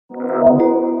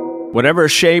Whatever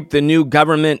shape the new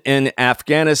government in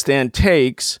Afghanistan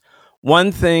takes,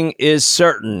 one thing is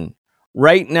certain.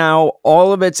 Right now,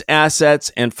 all of its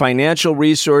assets and financial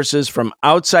resources from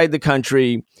outside the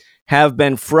country have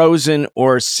been frozen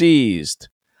or seized.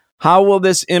 How will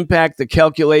this impact the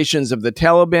calculations of the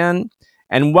Taliban?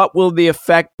 And what will the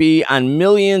effect be on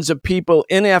millions of people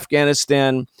in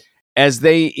Afghanistan as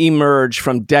they emerge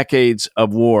from decades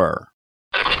of war?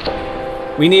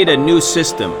 We need a new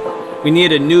system. We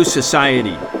need a new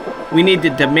society. We need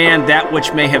to demand that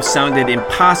which may have sounded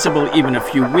impossible even a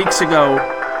few weeks ago,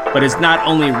 but is not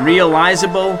only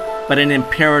realizable, but an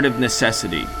imperative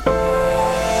necessity.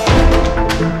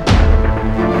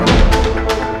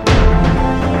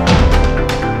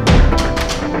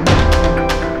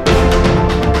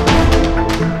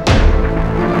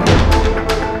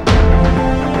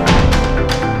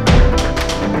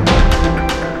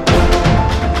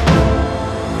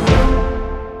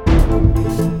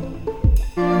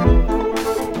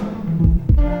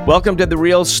 Welcome to the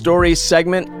Real Stories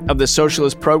segment of the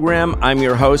Socialist Program. I'm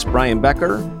your host, Brian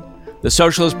Becker. The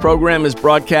Socialist Program is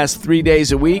broadcast 3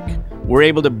 days a week. We're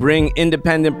able to bring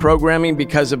independent programming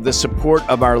because of the support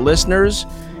of our listeners.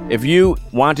 If you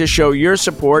want to show your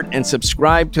support and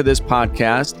subscribe to this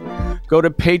podcast, go to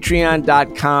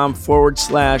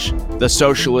patreon.com/The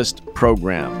Socialist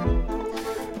Program.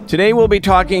 Today we'll be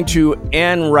talking to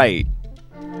Ann Wright.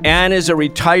 Ann is a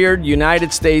retired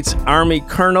United States Army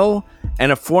colonel and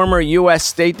a former U.S.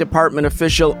 State Department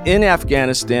official in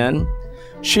Afghanistan.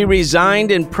 She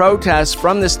resigned in protest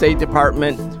from the State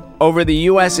Department over the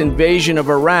U.S. invasion of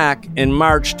Iraq in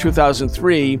March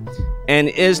 2003 and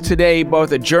is today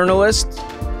both a journalist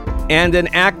and an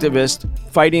activist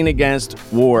fighting against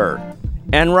war.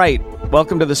 Ann Wright,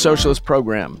 welcome to the Socialist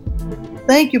Program.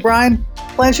 Thank you, Brian.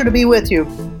 Pleasure to be with you.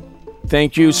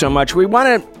 Thank you so much. We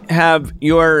want to have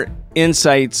your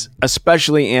insights,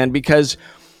 especially, Ann, because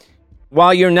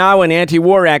while you're now an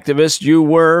anti-war activist, you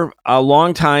were a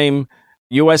longtime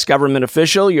U.S. government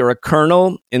official. You're a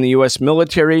colonel in the U.S.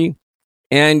 military,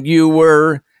 and you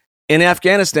were in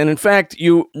Afghanistan. In fact,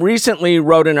 you recently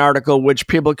wrote an article which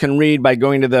people can read by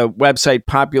going to the website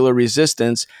Popular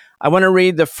Resistance. I want to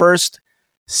read the first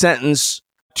sentence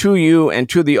to you and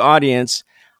to the audience.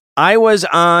 I was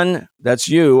on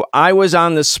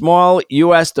the small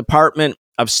U.S. Department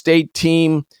of State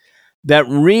team that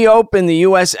reopened the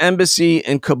U.S. Embassy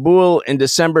in Kabul in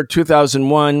December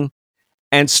 2001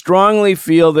 and strongly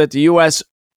feel that the U.S.,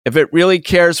 if it really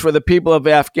cares for the people of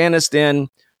Afghanistan,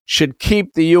 should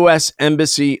keep the U.S.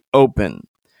 Embassy open.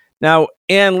 Now,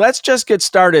 Ann, let's just get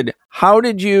started. How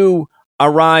did you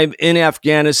arrive in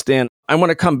Afghanistan? I want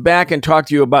to come back and talk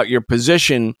to you about your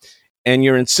position and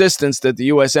your insistence that the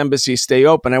U.S. Embassy stay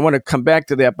open. I want to come back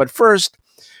to that. But first,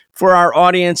 for our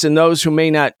audience and those who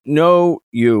may not know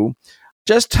you,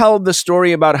 just tell the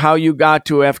story about how you got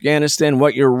to Afghanistan,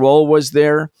 what your role was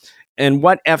there, and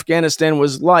what Afghanistan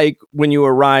was like when you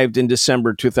arrived in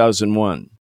December 2001.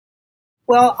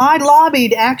 Well, I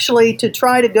lobbied actually to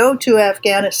try to go to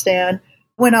Afghanistan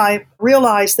when I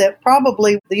realized that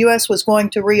probably the U.S. was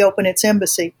going to reopen its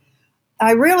embassy.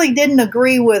 I really didn't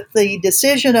agree with the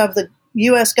decision of the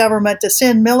U.S. government to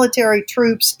send military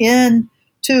troops in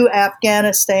to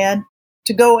Afghanistan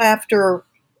to go after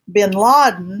bin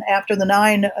Laden after the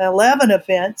 9/11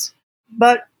 events.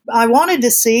 But I wanted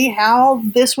to see how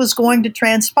this was going to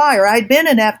transpire. I'd been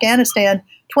in Afghanistan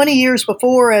 20 years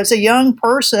before as a young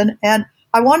person, and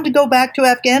I wanted to go back to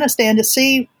Afghanistan to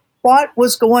see what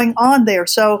was going on there.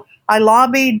 So I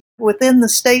lobbied within the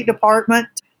State Department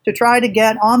to try to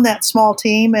get on that small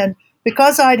team. And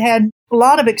because I'd had a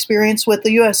lot of experience with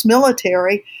the U.S.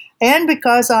 military, and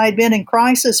because I had been in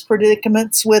crisis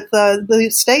predicaments with the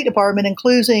State Department,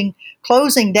 including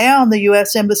closing down the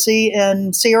U.S. Embassy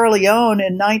in Sierra Leone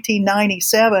in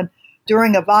 1997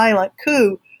 during a violent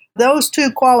coup, those two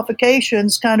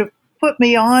qualifications kind of put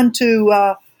me on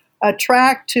to a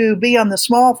track to be on the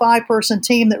small 5-person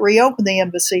team that reopened the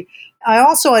embassy. I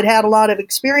also had had a lot of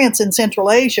experience in Central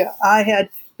Asia. I had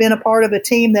been a part of a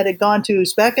team that had gone to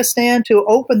Uzbekistan to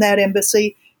open that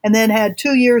embassy, and then had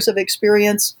 2 years of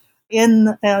experience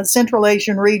in the Central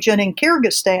Asian region in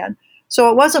Kyrgyzstan. So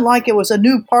it wasn't like it was a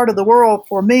new part of the world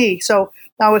for me. So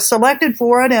I was selected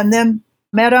for it and then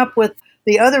met up with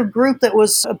the other group that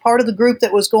was a part of the group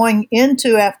that was going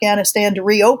into Afghanistan to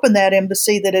reopen that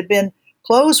embassy that had been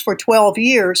closed for 12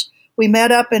 years. We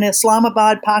met up in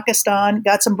Islamabad, Pakistan,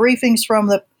 got some briefings from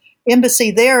the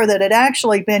embassy there that had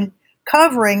actually been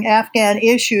covering Afghan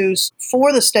issues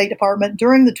for the State Department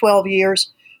during the 12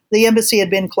 years the embassy had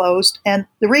been closed. And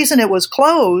the reason it was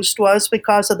closed was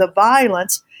because of the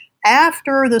violence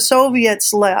after the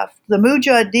Soviets left, the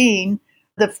Mujahideen,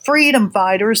 the freedom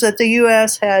fighters that the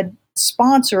U.S. had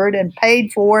sponsored and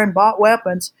paid for and bought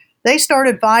weapons, they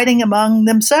started fighting among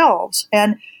themselves.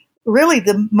 And really,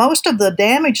 most of the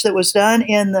damage that was done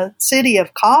in the city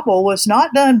of Kabul was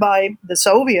not done by the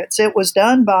Soviets. It was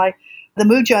done by the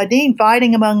Mujahideen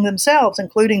fighting among themselves,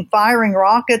 including firing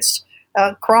rockets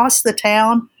across the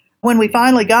town. When we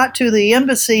finally got to the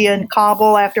embassy in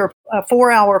Kabul after a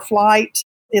 4-hour flight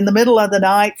in the middle of the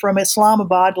night from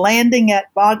Islamabad, landing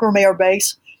at Bagram Air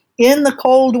Base in the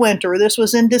cold winter. This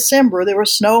was in December. There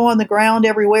was snow on the ground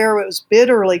everywhere. It was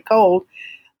bitterly cold.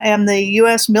 And the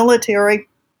U.S. military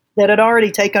that had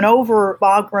already taken over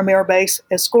Bagram Air Base,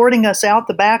 escorting us out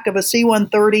the back of a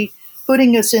C-130,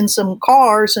 putting us in some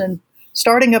cars and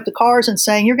starting up the cars and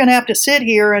saying, you're going to have to sit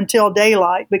here until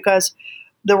daylight because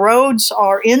the roads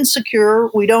are insecure.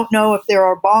 We don't know if there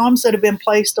are bombs that have been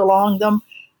placed along them.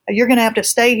 You're going to have to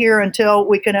stay here until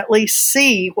we can at least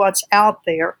see what's out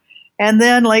there. And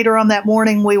then later on that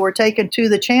morning, we were taken to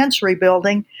the Chancery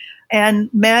building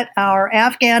and met our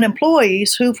Afghan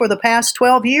employees who for the past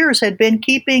 12 years had been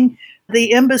keeping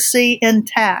the embassy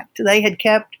intact. They had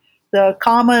kept the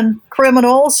common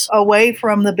criminals away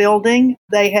from the building.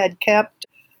 They had kept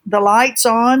the lights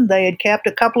on. They had kept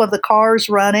a couple of the cars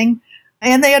running.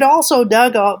 And they had also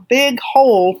dug a big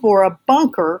hole for a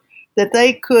bunker that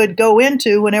they could go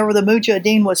into whenever the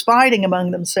Mujahideen was fighting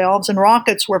among themselves and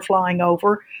rockets were flying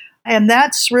over. And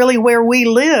that's really where we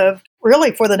lived,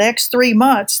 really for the next 3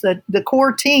 months. The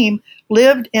core team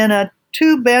lived in a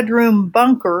 2-bedroom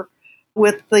bunker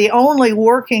with the only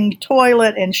working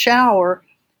toilet and shower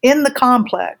in the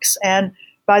complex. And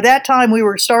by that time, we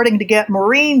were starting to get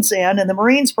Marines in, and the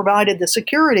Marines provided the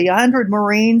security, 100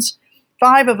 Marines,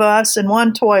 5 of us, and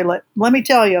 1 toilet. Let me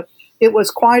tell you, it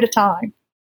was quite a time.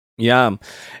 Yeah.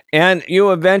 And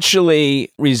you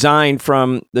eventually resigned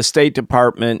from the State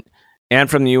Department and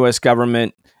from the U.S.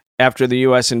 government after the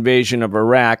U.S. invasion of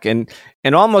Iraq. And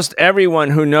almost everyone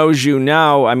who knows you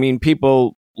now, I mean,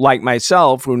 people like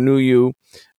myself who knew you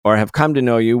or have come to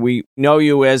know you, we know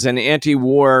you as an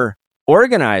anti-war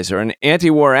organizer, an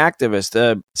anti-war activist,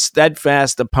 a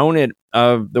steadfast opponent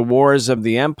of the wars of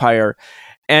the empire.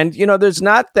 And, you know, there's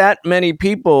not that many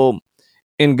people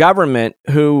in government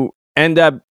who end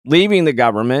up leaving the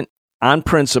government on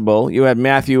principle. You had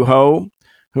Matthew Ho,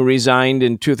 who resigned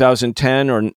in 2010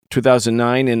 or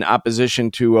 2009 in opposition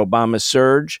to Obama's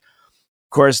surge. Of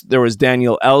course, there was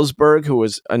Daniel Ellsberg, who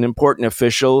was an important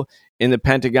official in the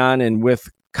Pentagon and with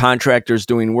contractors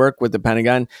doing work with the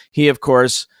Pentagon. He, of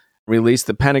course, released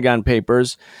the Pentagon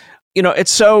Papers. You know,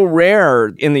 it's so rare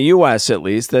in the U.S., at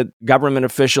least, that government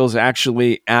officials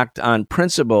actually act on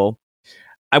principle.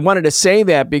 I wanted to say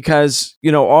that because,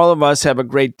 you know, all of us have a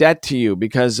great debt to you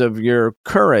because of your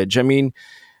courage. I mean,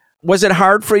 was it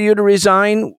hard for you to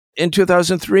resign in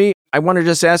 2003? I want to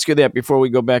just ask you that before we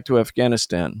go back to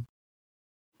Afghanistan.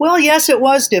 Well, yes, it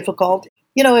was difficult.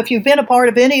 You know, if you've been a part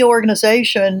of any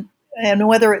organization, and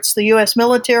whether it's the U.S.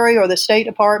 military or the State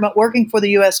Department, working for the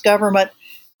U.S. government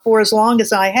for as long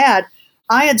as I had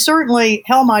certainly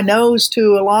held my nose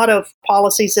to a lot of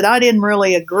policies that I didn't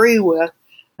really agree with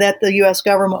that the U.S.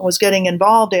 government was getting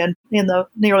involved in the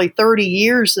nearly 30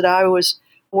 years that I was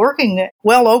working,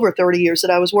 well over 30 years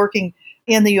that I was working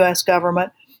in the U.S.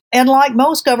 government. And like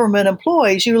most government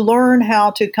employees, you learn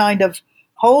how to kind of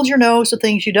hold your nose to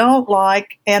things you don't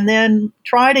like and then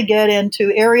try to get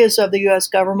into areas of the U.S.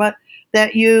 government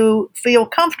that you feel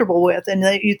comfortable with and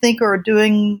that you think are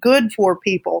doing good for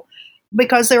people.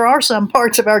 Because there are some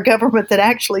parts of our government that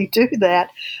actually do that.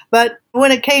 But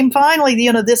when it came finally,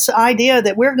 you know, this idea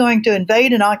that we're going to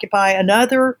invade and occupy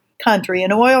another country,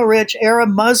 an oil-rich Arab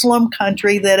Muslim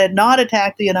country that had not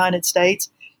attacked the United States.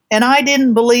 And I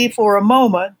didn't believe for a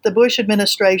moment the Bush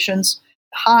administration's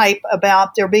hype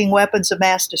about there being weapons of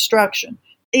mass destruction.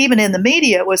 Even in the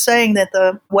media, it was saying that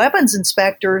the weapons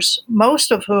inspectors, most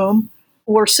of whom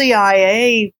were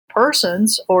CIA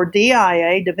persons or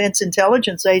DIA, Defense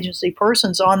Intelligence Agency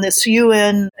persons on this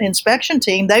UN inspection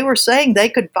team, they were saying they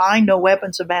could find no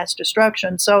weapons of mass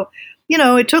destruction. So, you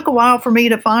know, it took a while for me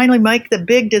to finally make the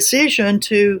big decision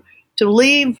to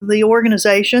leave the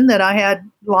organization that I had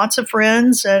lots of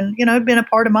friends and, you know, had been a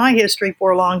part of my history for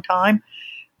a long time.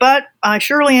 But I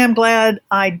surely am glad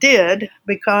I did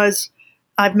because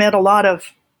I've met a lot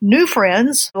of new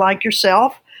friends like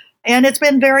yourself. And it's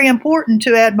been very important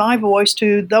to add my voice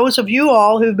to those of you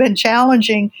all who've been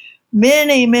challenging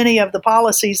many, many of the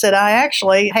policies that I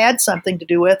actually had something to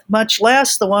do with, much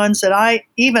less the ones that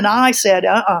I said,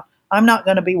 I'm not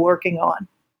going to be working on.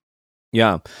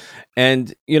 Yeah.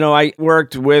 And, I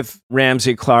worked with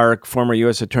Ramsey Clark, former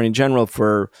U.S. Attorney General,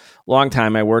 for a long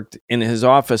time. I worked in his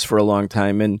office for a long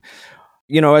time. And,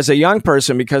 as a young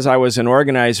person, because I was an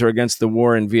organizer against the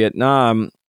war in Vietnam,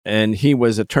 and he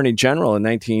was Attorney General in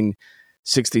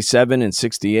 1967 and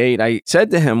 68, I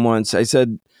said to him once, I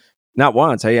said, not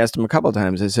once, I asked him a couple of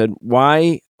times, I said,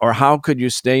 why or how could you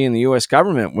stay in the U.S.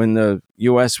 government when the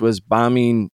U.S. was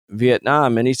bombing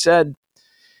Vietnam? And he said,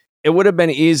 it would have been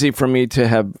easy for me to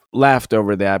have left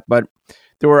over that, but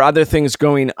there were other things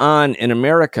going on in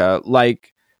America,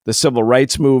 like the civil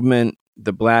rights movement,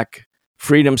 the Black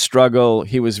freedom struggle.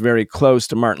 He was very close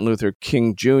to Martin Luther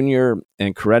King Jr.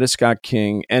 and Coretta Scott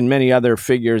King and many other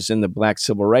figures in the Black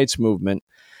civil rights movement.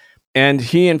 And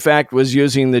he, in fact, was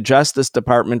using the Justice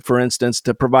Department, for instance,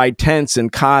 to provide tents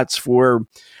and cots for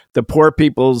the Poor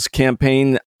People's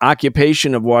Campaign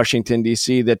occupation of Washington,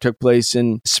 D.C. that took place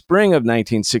in spring of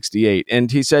 1968.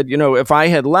 And he said, if I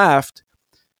had left,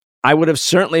 I would have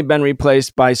certainly been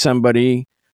replaced by somebody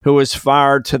who was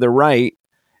far to the right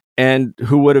and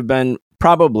who would have been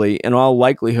probably, in all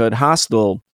likelihood,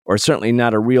 hostile or certainly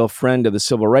not a real friend of the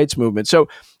civil rights movement. So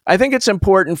I think it's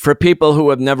important for people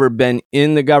who have never been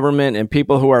in the government and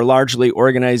people who are largely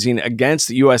organizing against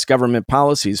the U.S. government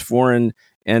policies, foreign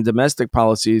and domestic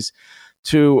policies,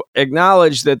 to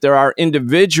acknowledge that there are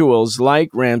individuals like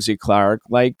Ramsey Clark,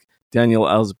 like Daniel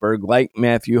Ellsberg, like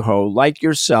Matthew Ho, like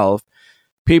yourself,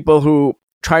 people who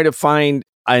try to find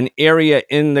an area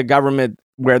in the government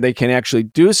where they can actually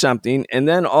do something, and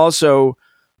then also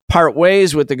part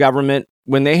ways with the government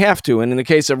when they have to. And in the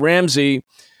case of Ramsey,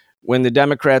 when the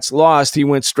Democrats lost, he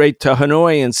went straight to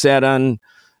Hanoi and sat on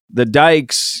the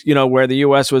dikes, where the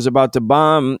U.S. was about to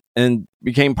bomb, and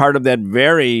became part of that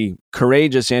very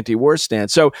courageous anti-war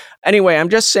stance. So anyway, I'm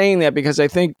just saying that because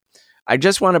I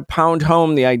just want to pound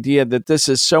home the idea that this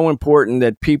is so important,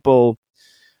 that people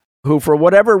who, for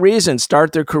whatever reason,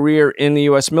 start their career in the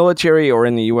U.S. military or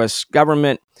in the U.S.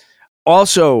 government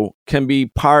also can be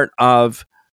part of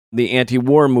the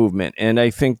anti-war movement. And I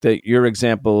think that your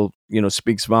example,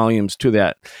 speaks volumes to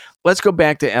that. Let's go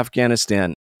back to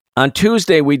Afghanistan. On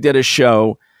Tuesday, we did a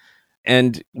show,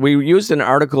 and we used an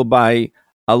article by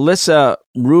Alyssa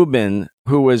Rubin,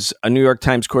 who was a New York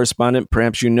Times correspondent.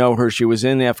 Perhaps you know her. She was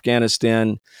in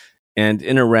Afghanistan and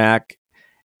in Iraq.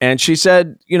 And she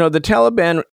said, the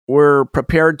Taliban were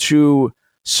prepared to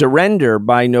surrender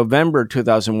by November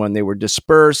 2001. They were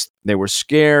dispersed. They were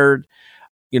scared.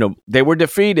 They were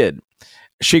defeated.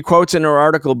 She quotes in her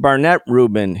article Barnett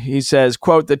Rubin. He says,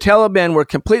 quote, "The Taliban were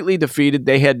completely defeated.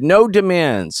 They had no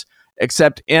demands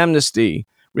except amnesty,"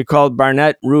 recalled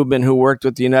Barnett Rubin, who worked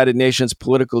with the United Nations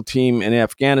political team in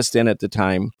Afghanistan at the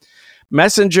time.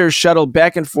 Messengers shuttled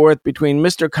back and forth between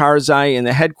Mr. Karzai and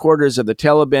the headquarters of the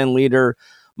Taliban leader,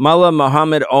 Mullah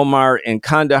Muhammad Omar, in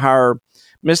Kandahar.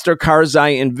 Mr.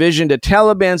 Karzai envisioned a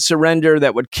Taliban surrender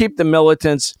that would keep the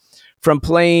militants from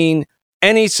playing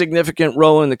any significant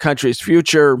role in the country's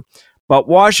future, but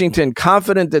Washington,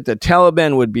 confident that the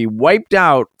Taliban would be wiped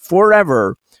out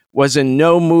forever, was in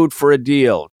no mood for a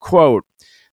deal. Quote,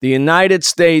 "The United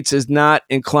States is not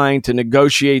inclined to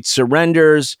negotiate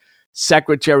surrenders,"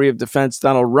 Secretary of Defense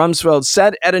Donald Rumsfeld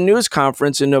said at a news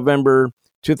conference in November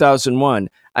 2001.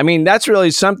 I mean, that's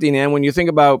really something, and when you think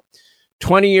about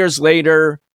 20 years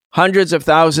later, hundreds of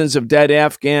thousands of dead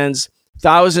Afghans,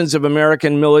 thousands of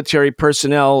American military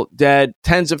personnel dead,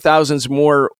 tens of thousands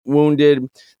more wounded.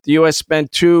 The U.S. spent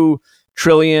 $2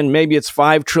 trillion, maybe it's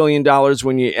 $5 trillion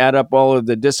when you add up all of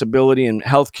the disability and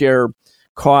healthcare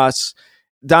costs.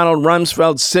 Donald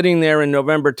Rumsfeld sitting there in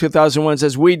November 2001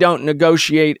 says, "We don't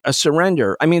negotiate a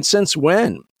surrender." I mean, since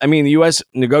when? I mean, the U.S.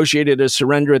 negotiated a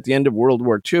surrender at the end of World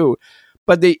War II.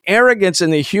 But the arrogance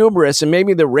and the hubris and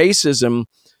maybe the racism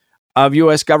of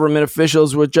U.S. government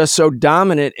officials was just so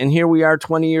dominant. And here we are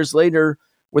 20 years later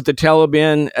with the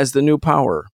Taliban as the new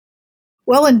power.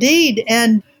 Well, indeed.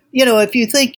 And, if you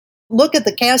look at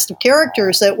the cast of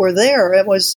characters that were there, it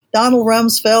was Donald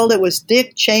Rumsfeld, it was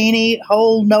Dick Cheney,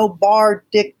 hold no bar,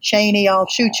 Dick Cheney, I'll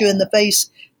shoot you in the face,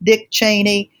 Dick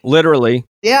Cheney. Literally.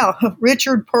 Yeah,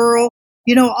 Richard Pearl.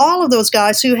 All of those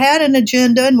guys who had an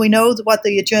agenda, and we know what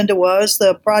the agenda was,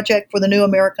 the Project for the New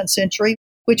American Century,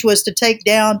 which was to take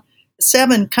down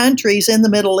 7 countries in the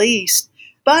Middle East.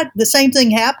 But the same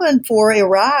thing happened for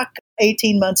Iraq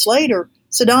 18 months later.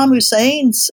 Saddam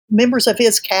Hussein's members of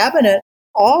his cabinet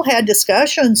all had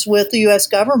discussions with the U.S.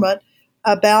 government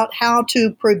about how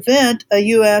to prevent a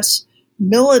U.S.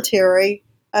 military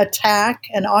attack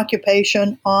and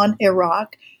occupation on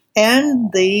Iraq.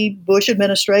 And the Bush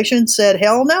administration said,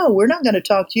 hell no, we're not going to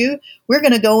talk to you. We're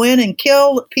going to go in and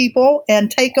kill people and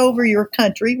take over your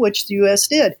country, which the U.S.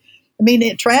 did. I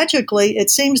mean, tragically, it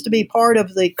seems to be part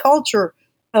of the culture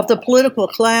of the political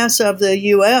class of the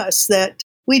U.S. that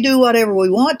we do whatever we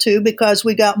want to because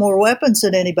we got more weapons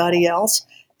than anybody else.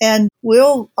 And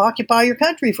we'll occupy your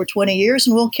country for 20 years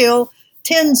and we'll kill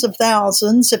tens of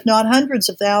thousands, if not hundreds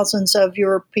of thousands of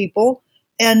your people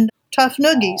and tough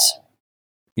noogies.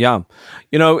 Yeah.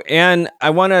 And I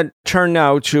want to turn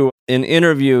now to an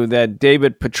interview that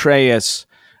David Petraeus,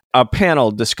 a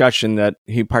panel discussion that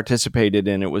he participated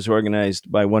in. It was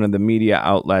organized by one of the media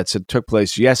outlets. It took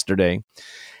place yesterday.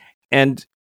 And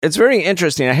it's very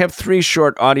interesting. I have 3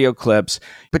 short audio clips.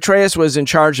 Petraeus was in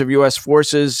charge of U.S.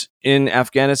 forces in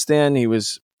Afghanistan. He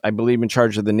was, I believe, in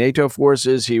charge of the NATO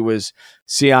forces. He was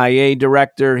CIA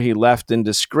director. He left in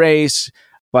disgrace.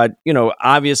 But,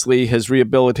 obviously his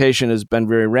rehabilitation has been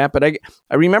very rapid.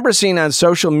 I remember seeing on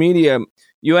social media,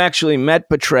 you actually met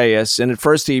Petraeus. And at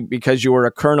first, because you were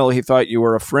a colonel, he thought you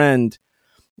were a friend.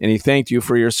 And he thanked you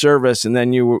for your service. And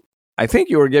then I think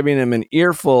you were giving him an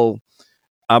earful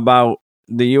about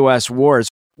the U.S. wars.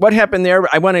 What happened there?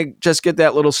 I want to just get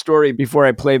that little story before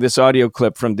I play this audio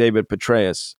clip from David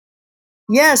Petraeus.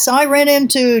 Yes, I ran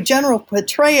into General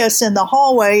Petraeus in the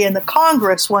hallway in the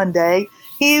Congress one day.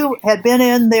 He had been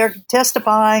in there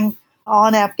testifying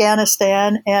on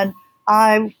Afghanistan, and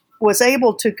I was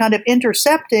able to kind of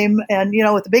intercept him and,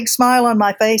 with a big smile on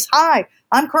my face, "Hi,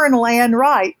 I'm Colonel Ann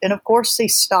Wright." And of course he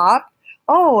stopped.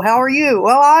 "Oh, how are you?"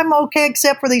 "Well, I'm okay,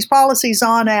 except for these policies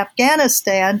on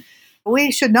Afghanistan.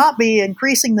 We should not be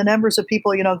increasing the numbers of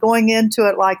people, going into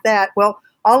it like that." Well,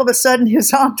 all of a sudden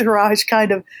his entourage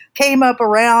kind of came up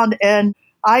around and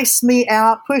iced me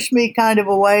out, pushed me kind of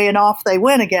away, and off they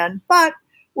went again. But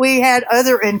we had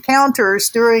other encounters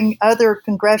during other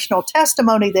congressional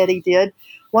testimony that he did.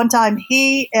 One time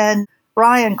he and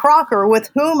Brian Crocker,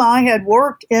 with whom I had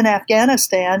worked in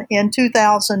Afghanistan in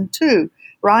 2002.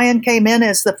 Ryan came in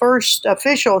as the first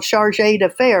official chargé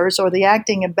d'affaires, or the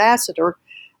acting ambassador,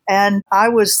 and I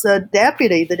was the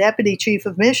deputy chief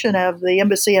of mission of the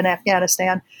embassy in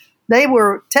Afghanistan. They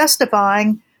were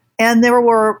testifying, and there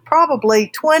were probably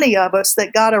 20 of us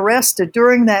that got arrested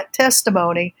during that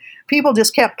testimony. People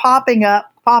just kept popping up,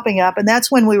 and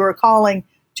that's when we were calling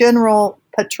General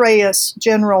Petraeus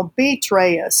General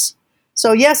Betraeus.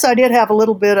 So yes, I did have a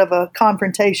little bit of a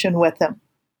confrontation with him.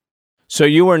 So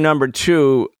you were number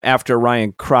 2 after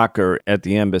Ryan Crocker at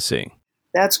the embassy.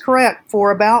 That's correct,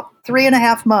 for about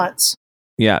 3.5 months.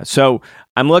 Yeah. So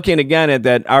I'm looking again at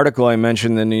that article I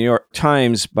mentioned in the New York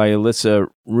Times by Alyssa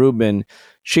Rubin.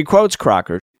 She quotes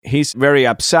Crocker. He's very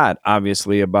upset,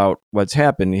 obviously, about what's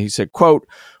happened. He said, quote,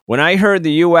 "When I heard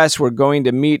the U.S. were going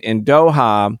to meet in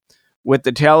Doha with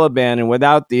the Taliban and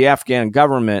without the Afghan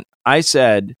government, I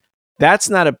said, that's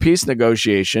not a peace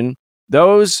negotiation.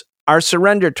 Those are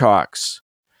surrender talks.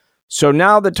 So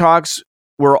now the talks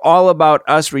were all about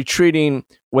us retreating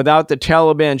without the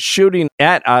Taliban shooting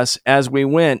at us as we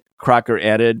went," Crocker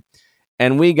added,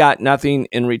 "and we got nothing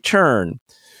in return."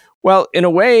 Well, in a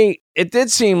way, it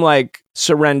did seem like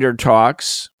surrender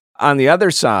talks on the other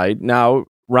side. Now,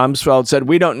 Rumsfeld said,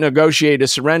 we don't negotiate a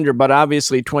surrender, but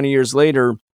obviously 20 years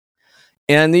later,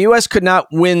 and the U.S. could not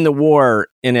win the war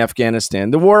in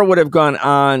Afghanistan. The war would have gone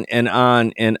on and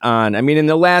on and on. I mean, in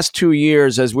the last 2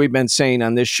 years, as we've been saying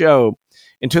on this show,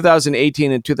 in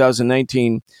 2018 and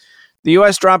 2019, the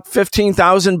U.S. dropped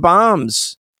 15,000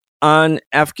 bombs on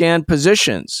Afghan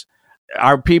positions.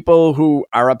 Are people who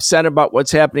are upset about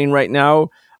what's happening right now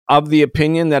of the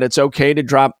opinion that it's okay to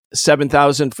drop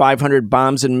 7,500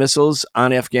 bombs and missiles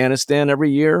on Afghanistan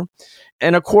every year?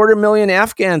 And 250,000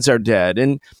 Afghans are dead,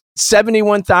 and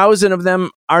 71,000 of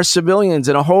them are civilians,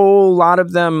 and a whole lot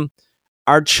of them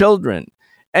are children.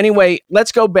 Anyway,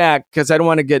 let's go back, because I don't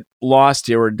want to get lost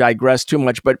here or digress too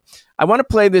much, but I want to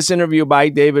play this interview by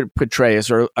David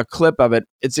Petraeus, or a clip of it.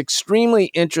 It's extremely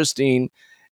interesting,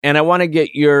 and I want to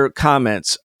get your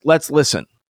comments. Let's listen.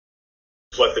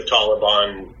 What the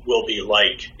Taliban will be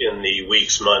like in the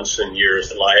weeks, months, and years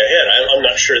that lie ahead. I'm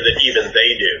not sure that even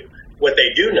they do. What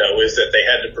they do know is that they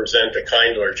had to present a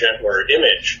kinder, gentler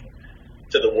image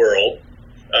to the world.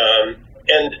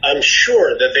 And I'm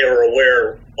sure that they were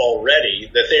aware already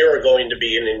that they are going to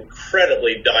be in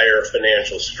incredibly dire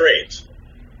financial straits,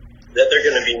 that they're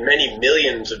going to be many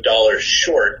millions of dollars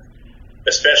short,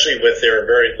 especially with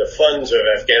the funds of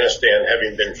Afghanistan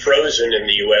having been frozen in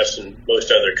the U.S. and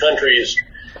most other countries,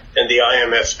 and the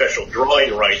IMF special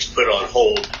drawing rights put on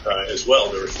hold as well.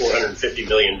 There was $450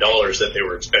 million that they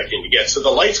were expecting to get. So the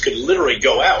lights could literally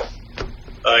go out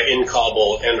in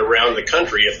Kabul and around the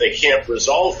country if they can't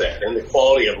resolve that. And the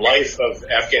quality of life of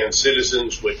Afghan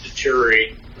citizens would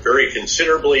deteriorate very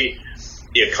considerably.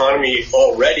 The economy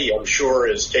already, I'm sure,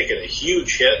 has taken a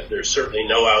huge hit. There's certainly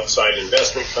no outside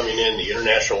investment coming in. The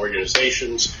international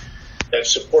organizations that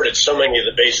supported so many of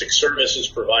the basic services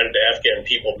provided to Afghan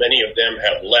people, many of them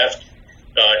have left,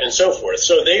 and so forth.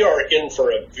 So they are in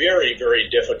for a very, very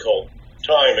difficult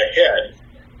time ahead.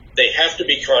 They have to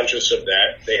be conscious of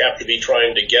that. They have to be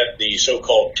trying to get the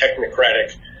so-called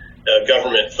technocratic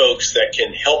government folks that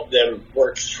can help them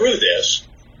work through this.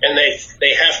 And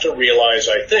they have to realize,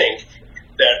 I think,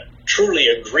 that truly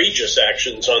egregious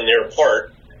actions on their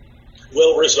part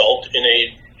will result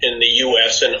in the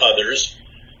U.S. and others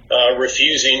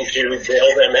refusing to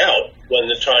bail them out when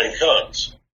the time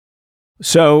comes.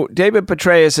 So David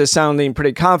Petraeus is sounding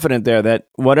pretty confident there that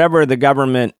whatever the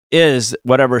government is,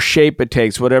 whatever shape it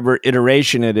takes, whatever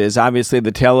iteration it is, obviously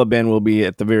the Taliban will be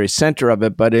at the very center of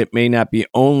it, but it may not be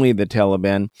only the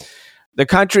Taliban. The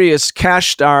country is cash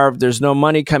starved. There's no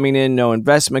money coming in, no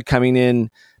investment coming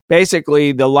in.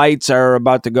 Basically, the lights are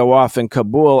about to go off in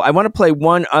Kabul. I want to play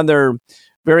one other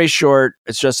very short,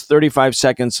 it's just 35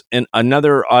 seconds, and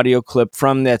another audio clip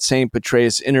from that same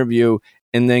Petraeus interview,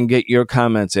 and then get your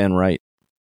comments, Ann Wright.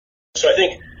 So I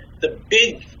think the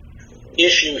big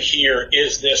issue here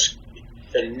is this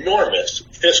enormous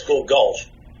fiscal gulf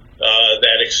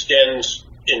that extends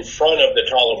in front of the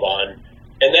Taliban,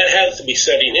 and that has to be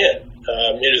setting in.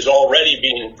 It is already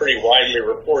being pretty widely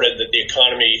reported that the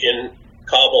economy in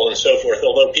Kabul and so forth,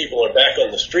 although people are back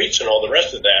on the streets and all the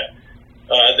rest of that,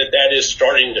 that is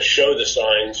starting to show the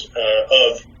signs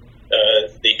of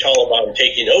the Taliban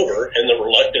taking over and the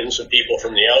reluctance of people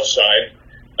from the outside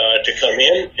to come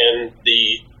in, and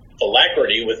the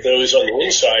alacrity with those on the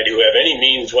inside who have any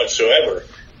means whatsoever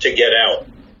to get out.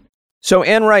 So,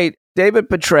 Ann Wright, David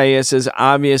Petraeus is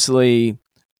obviously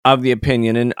of the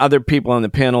opinion, and other people on the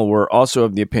panel were also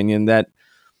of the opinion, that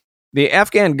the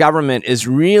Afghan government is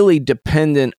really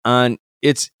dependent on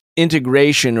its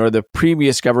integration, or the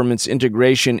previous government's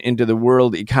integration, into the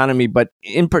world economy, but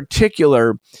in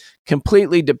particular,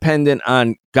 completely dependent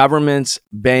on governments,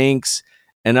 banks,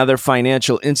 and other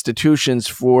financial institutions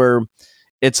for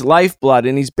its lifeblood.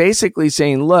 And he's basically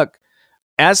saying, look,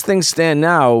 as things stand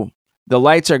now, the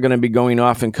lights are going to be going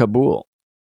off in Kabul.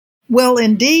 Well,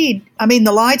 indeed. I mean,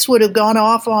 the lights would have gone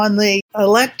off on the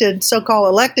so-called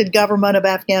elected government of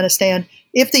Afghanistan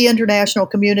if the international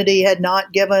community had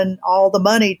not given all the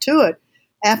money to it.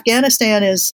 Afghanistan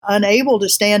is unable to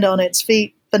stand on its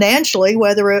feet financially,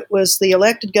 whether it was the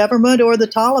elected government or the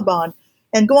Taliban.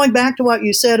 And going back to what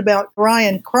you said about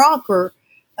Brian Crocker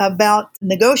about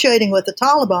negotiating with the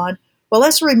Taliban, well,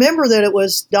 let's remember that it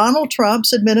was Donald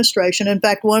Trump's administration. In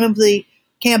fact, one of the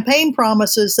campaign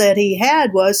promises that he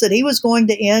had was that he was going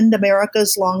to end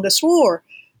America's longest war.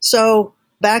 So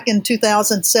back in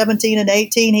 2017 and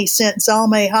 18, he sent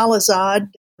Zalmay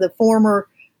Khalilzad, the former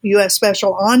U.S.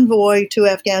 Special Envoy to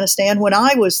Afghanistan, when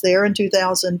I was there in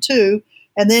 2002.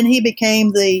 And then he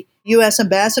became the U.S.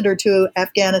 Ambassador to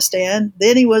Afghanistan.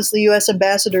 Then he was the U.S.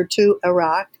 Ambassador to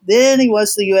Iraq. Then he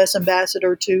was the U.S.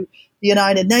 Ambassador to the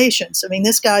United Nations. I mean,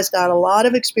 this guy's got a lot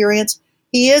of experience.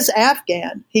 He is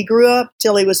Afghan. He grew up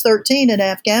till he was 13 in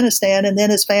Afghanistan, and then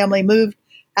his family moved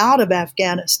out of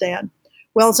Afghanistan.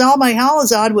 Well, Zalmay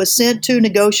Khalilzad was sent to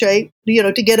negotiate,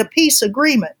 to get a peace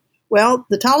agreement. Well,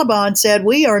 the Taliban said,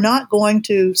 we are not going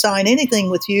to sign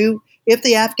anything with you if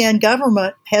the Afghan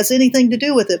government has anything to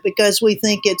do with it, because we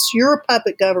think it's your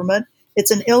puppet government.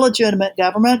 It's an illegitimate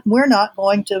government. We're not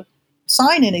going to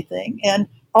sign anything. And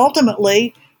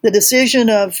ultimately, the decision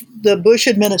of the Bush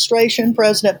administration,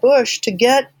 President Bush, to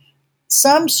get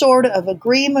some sort of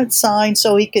agreement signed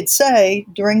so he could say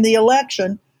during the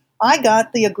election, I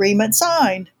got the agreement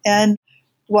signed. And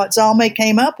what Zalmay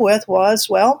came up with was,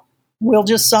 well, we'll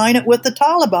just sign it with the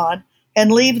Taliban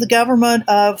and leave the government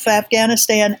of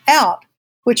Afghanistan out,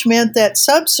 which meant that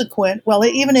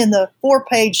even in the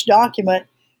 4-page document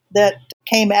that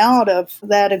came out of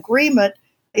that agreement,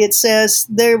 it says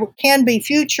there can be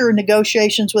future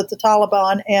negotiations with the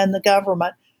Taliban and the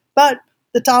government. But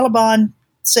the Taliban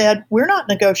said, we're not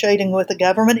negotiating with the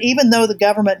government, even though the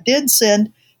government did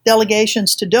send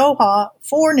delegations to Doha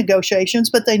for negotiations,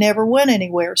 but they never went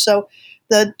anywhere. So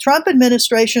the Trump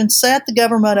administration set the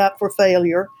government up for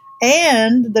failure,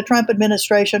 and the Trump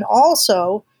administration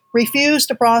also refused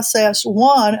to process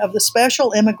one of the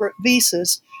special immigrant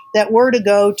visas that were to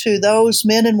go to those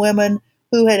men and women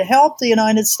who had helped the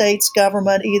United States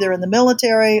government, either in the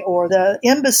military or the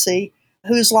embassy,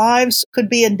 whose lives could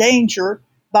be in danger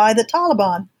by the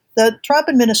Taliban. The Trump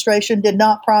administration did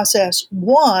not process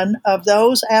one of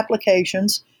those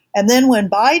applications. And then when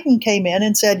Biden came in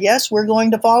and said, yes, we're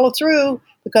going to follow through,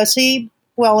 because in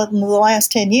the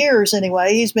last 10 years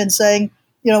anyway, he's been saying,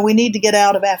 we need to get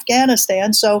out of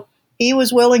Afghanistan. So he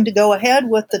was willing to go ahead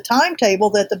with the timetable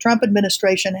that the Trump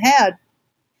administration had,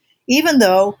 even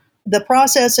though the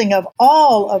processing of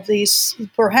all of these,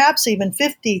 perhaps even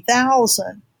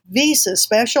 50,000 visas,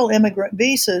 special immigrant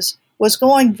visas, was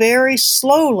going very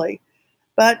slowly.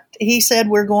 But he said,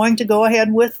 we're going to go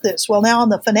ahead with this. Well, now on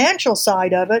the financial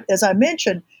side of it, as I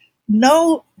mentioned,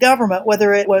 no government,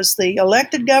 whether it was the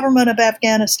elected government of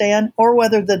Afghanistan or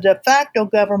whether the de facto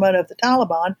government of the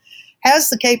Taliban, has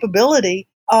the capability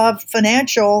of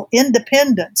financial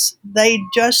independence. They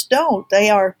just don't. They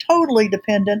are totally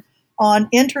dependent on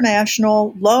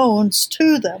international loans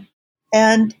to them.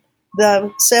 And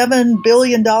the $7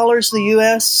 billion the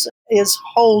U.S. is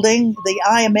holding, the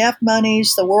IMF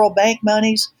monies, the World Bank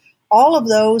monies, all of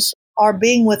those are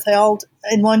being withheld.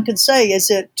 And one could say,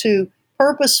 is it to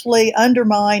purposefully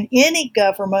undermine any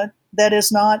government that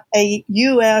is not a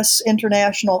U.S.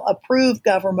 international approved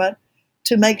government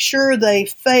to make sure they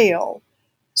fail,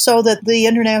 so that the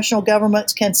international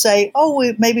governments can say,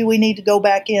 maybe we need to go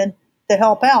back in to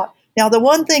help out. Now, the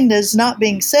one thing that is not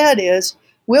being said is,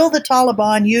 will the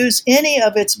Taliban use any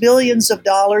of its billions of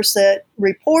dollars that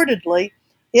reportedly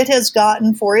it has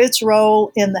gotten for its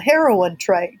role in the heroin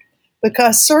trade?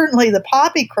 Because certainly the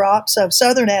poppy crops of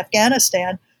southern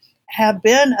Afghanistan have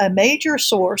been a major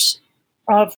source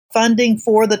of funding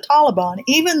for the Taliban,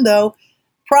 even though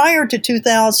prior to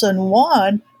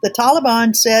 2001, the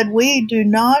Taliban said, we do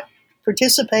not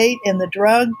participate in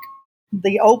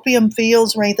the opium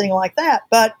fields or anything like that.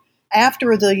 But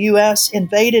after the U.S.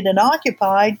 invaded and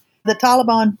occupied, the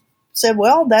Taliban said,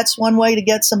 well, that's one way to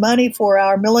get some money for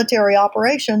our military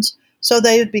operations, so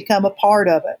they would become a part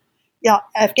of it. Yeah,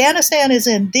 Afghanistan is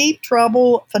in deep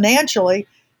trouble financially,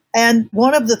 and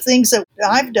one of the things that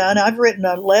I've done, I've written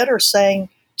a letter saying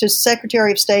to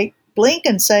Secretary of State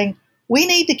Blinken, saying, we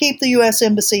need to keep the U.S.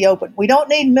 Embassy open. We don't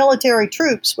need military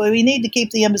troops, but we need to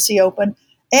keep the embassy open,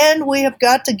 and we have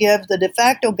got to give the de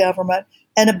facto government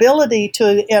an ability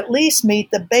to at least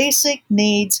meet the basic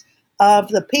needs of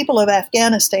the people of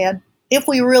Afghanistan if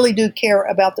we really do care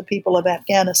about the people of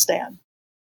Afghanistan.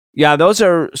 Yeah, those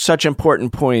are such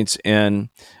important points. And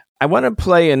I want to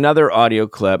play another audio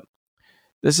clip.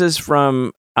 This is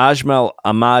from Ajmal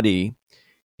Ahmadi.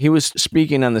 He was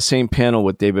speaking on the same panel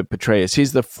with David Petraeus.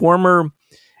 He's the former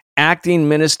acting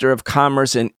Minister of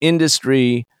Commerce and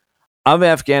Industry of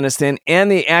Afghanistan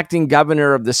and the acting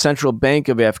governor of the Central Bank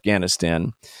of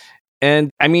Afghanistan. And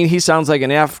I mean, he sounds like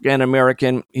an Afghan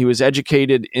American. He was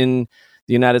educated in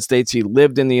the United States. He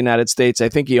lived in the United States. I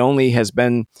think he only has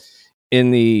been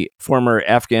in the former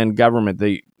Afghan government,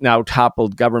 the now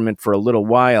toppled government, for a little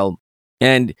while.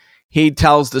 And he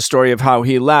tells the story of how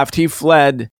he left. He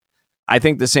fled, I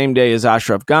think, the same day as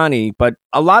Ashraf Ghani. But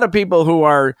a lot of people who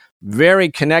are very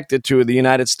connected to the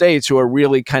United States, who are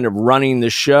really kind of running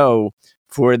the show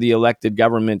for the elected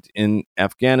government in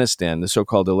Afghanistan, the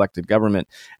so-called elected government.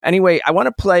 Anyway, I want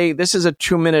to play, this is a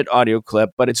 2-minute audio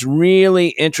clip, but it's really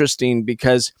interesting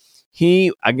because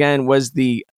he, again, was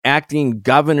the acting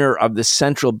governor of the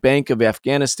Central Bank of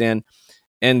Afghanistan,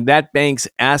 and that bank's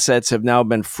assets have now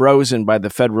been frozen by the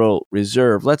Federal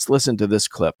Reserve. Let's listen to this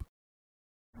clip.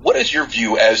 What is your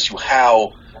view as to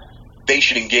how they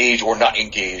should engage or not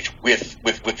engage with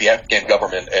the Afghan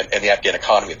government and the Afghan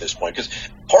economy at this point? Because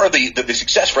part of the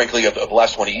success, frankly, of the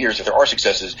last 20 years, if there are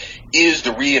successes, is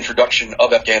the reintroduction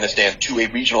of Afghanistan to a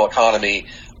regional economy,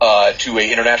 to an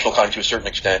international economy to a certain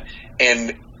extent.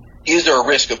 And is there a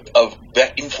risk of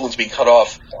that influence being cut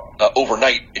off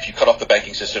overnight if you cut off the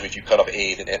banking system, if you cut off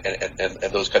aid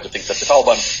and those kinds of things that the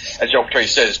Taliban, as General Petraeus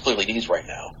says, clearly needs right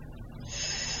now?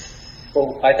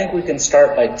 Well, I think we can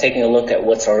start by taking a look at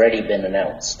what's already been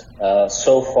announced.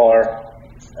 So far,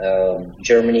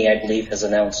 Germany, I believe, has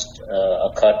announced a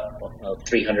cut of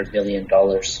 $300 million.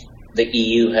 The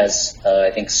EU has,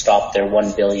 I think, stopped their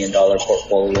 $1 billion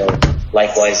portfolio.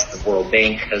 Likewise, the World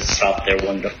Bank has stopped their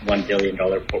 $1 billion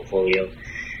portfolio.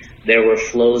 There were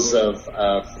flows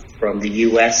from the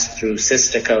U.S. through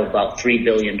Sistika, about $3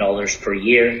 billion per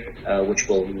year, which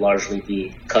will largely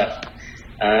be cut.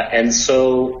 And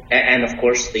of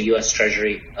course, the U.S.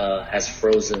 Treasury has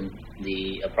frozen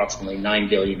the approximately $9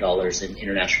 billion in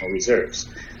international reserves.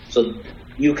 So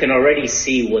you can already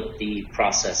see what the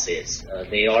process is.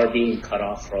 They are being cut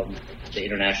off from the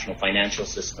international financial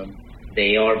system.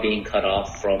 They are being cut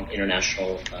off from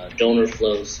international donor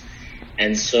flows.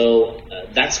 And so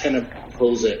that's going to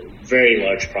pose a very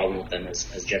large problem with them, as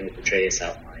General Petraeus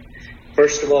outlined.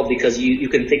 First of all, because you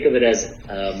can think of it as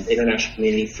the international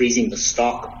community freezing the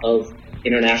stock of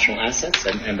international assets,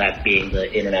 and that being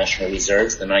the international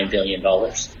reserves, the $9 billion.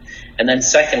 And then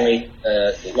secondly,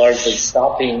 largely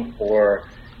stopping or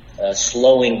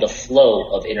slowing the flow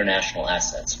of international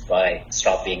assets by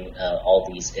stopping all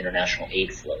these international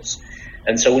aid flows.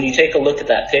 And so when you take a look at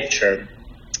that picture,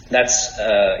 that's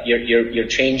you're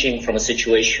changing from a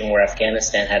situation where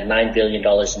Afghanistan had $9 billion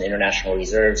in international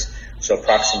reserves, so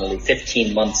approximately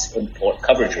 15 months import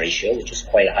coverage ratio, which is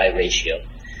quite a high ratio,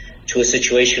 to a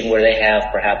situation where they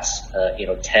have perhaps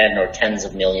 10 or tens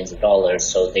of millions of dollars,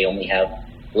 so they only have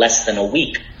less than a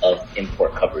week of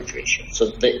import coverage ratio. So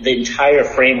the entire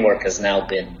framework has now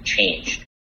been changed.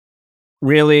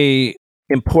 Really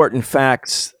important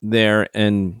facts there.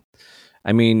 And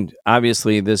I mean,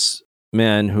 obviously, this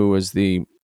man who was the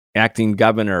acting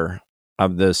governor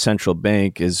of the central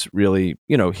bank is really,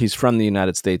 he's from the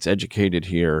United States, educated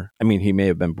here. I mean, he may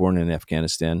have been born in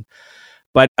Afghanistan.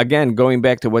 But again, going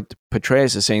back to what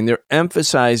Petraeus is saying, they're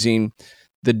emphasizing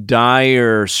the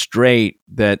dire strait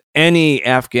that any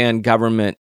Afghan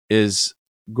government is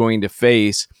going to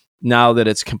face now that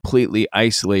it's completely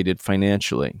isolated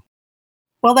financially.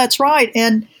 Well, that's right.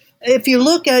 And if you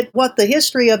look at what the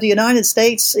history of the United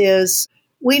States is,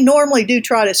 we normally do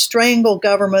try to strangle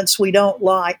governments we don't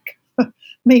like. I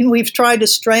mean, we've tried to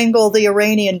strangle the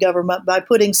Iranian government by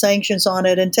putting sanctions on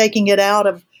it and taking it out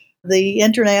of the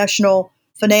international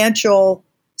financial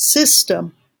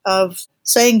system of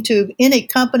saying to any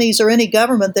companies or any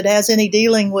government that has any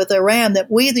dealing with Iran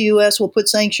that we, the U.S., will put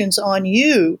sanctions on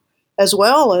you, as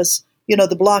well as,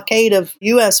 the blockade of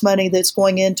U.S. money that's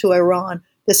going into Iran.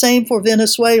 The same for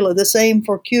Venezuela, the same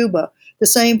for Cuba, the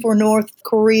same for North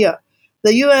Korea.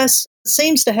 The U.S.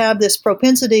 seems to have this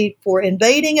propensity for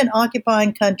invading and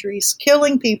occupying countries,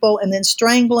 killing people, and then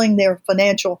strangling their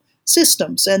financial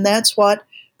systems. And that's what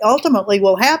ultimately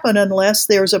will happen unless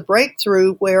there's a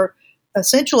breakthrough where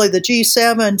essentially the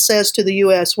G7 says to the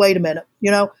U.S., wait a minute,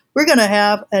 we're going to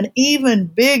have an even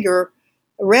bigger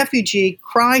refugee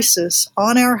crisis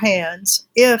on our hands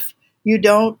if you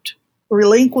don't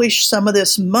relinquish some of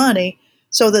this money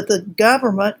so that the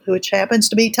government, which happens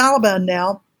to be Taliban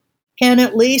now, can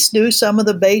at least do some of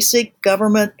the basic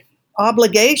government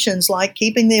obligations like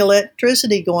keeping the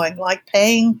electricity going, like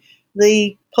paying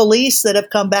the police that have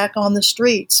come back on the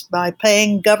streets, by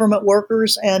paying government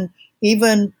workers and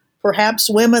even perhaps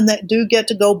women that do get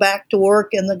to go back to work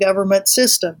in the government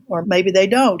system, or maybe they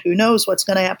don't. Who knows what's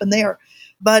going to happen there?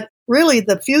 But really,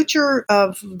 the future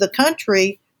of the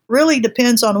country really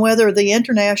depends on whether the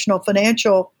international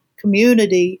financial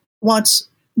community wants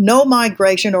no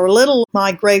migration or little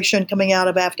migration coming out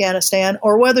of Afghanistan,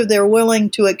 or whether they're willing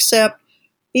to accept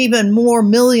even more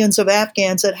millions of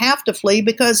Afghans that have to flee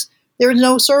because there's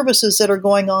no services that are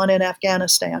going on in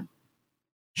Afghanistan.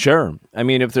 Sure. I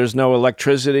mean, if there's no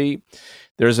electricity,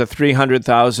 there's a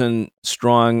 300,000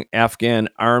 strong Afghan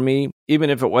army. Even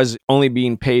if it was only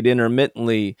being paid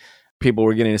intermittently, people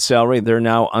were getting a salary. They're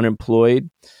now unemployed.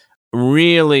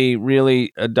 Really,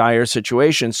 really a dire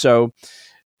situation. So,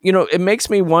 it makes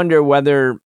me wonder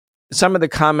whether some of the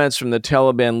comments from the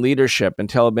Taliban leadership and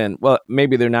Taliban, well,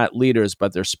 maybe they're not leaders,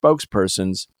 but they're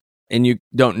spokespersons, and you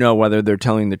don't know whether they're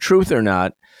telling the truth or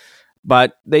not.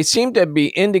 But they seem to be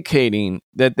indicating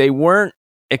that they weren't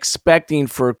expecting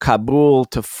for Kabul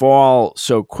to fall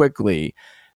so quickly,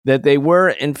 that they were,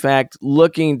 in fact,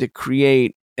 looking to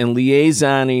create and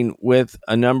liaisoning with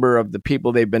a number of the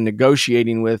people they've been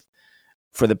negotiating with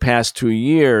for the past 2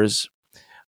 years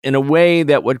in a way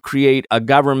that would create a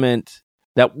government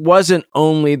that wasn't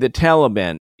only the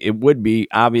Taliban. It would be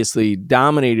obviously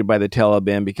dominated by the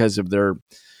Taliban because of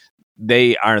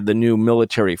they are the new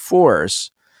military force.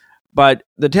 But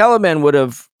the Taliban would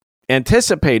have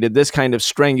anticipated this kind of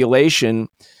strangulation.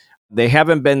 They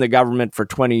haven't been the government for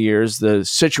 20 years. The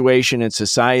situation in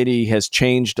society has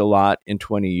changed a lot in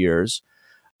 20 years.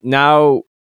 Now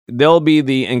they'll be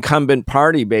the incumbent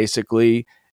party, basically,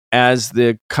 as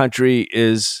the country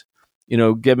is,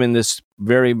 given this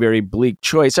very, very bleak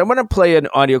choice. I want to play an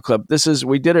audio clip.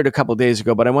 We did it a couple days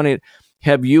ago, but I want to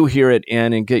have you hear it,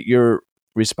 Ann, and get your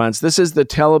response. This is the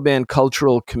Taliban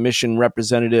Cultural Commission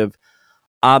representative,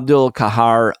 Abdul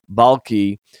Kahar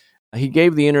Balki. He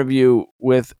gave the interview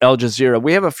with Al Jazeera.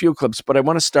 We have a few clips, but I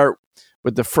want to start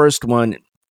with the first one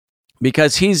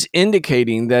because he's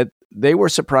indicating that they were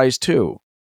surprised too.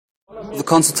 The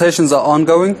consultations are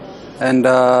ongoing, and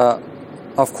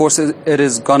of course it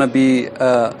is going to be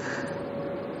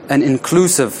an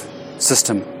inclusive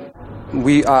system.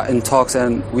 We are in talks,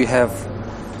 and we have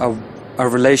a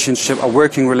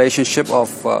working relationship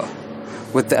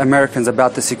with the Americans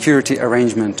about the security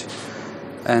arrangement.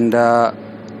 And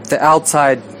the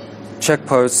outside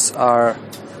checkposts are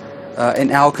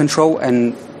in our control,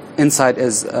 and inside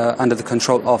is under the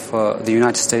control of the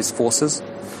United States forces.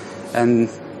 And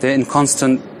they're in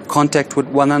constant contact with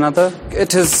one another.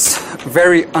 It is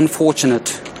very unfortunate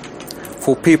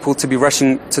for people to be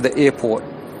rushing to the airport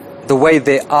the way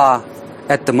they are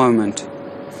at the moment.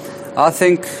 I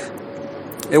think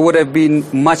it would have been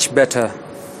much better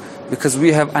because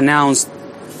we have announced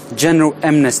general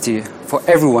amnesty for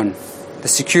everyone, the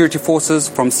security forces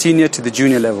from senior to the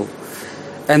junior level.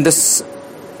 And this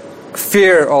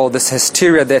fear or this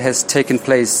hysteria that has taken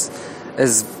place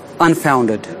is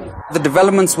unfounded. The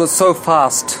developments were so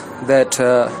fast that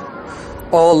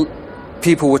all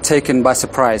people were taken by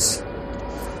surprise.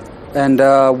 And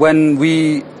when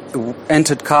we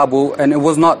entered Kabul, and it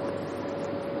was not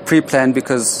pre-planned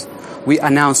because we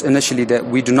announced initially that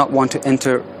we do not want to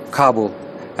enter Kabul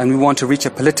and we want to reach a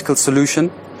political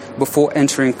solution before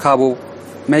entering Kabul,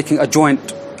 making a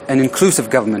joint and inclusive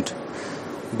government.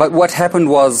 But what happened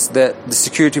was that the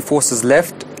security forces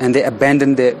left and they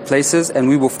abandoned their places, and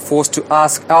we were forced to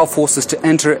ask our forces to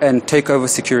enter and take over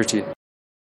security.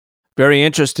 Very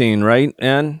interesting, right,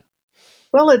 Anne?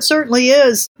 Well, it certainly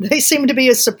is. They seem to be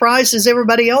as surprised as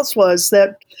everybody else was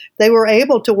that they were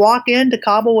able to walk into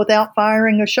Kabul without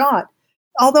firing a shot.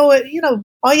 Although,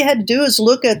 all you had to do is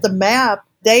look at the map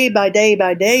day by day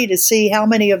by day to see how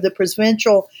many of the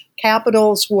provincial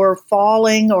capitals were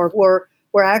falling or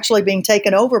were actually being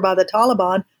taken over by the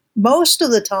Taliban, most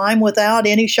of the time without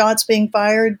any shots being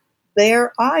fired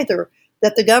there either.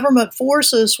 That the government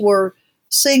forces were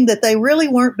seeing that they really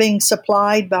weren't being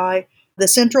supplied by the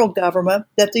central government,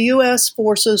 that the U.S.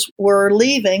 forces were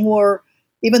leaving,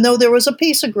 even though there was a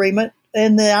peace agreement,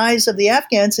 in the eyes of the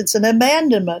Afghans, it's an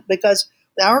abandonment because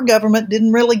our government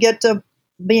didn't really get to,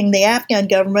 being the Afghan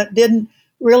government, didn't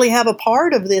really have a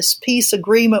part of this peace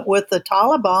agreement with the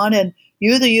Taliban. And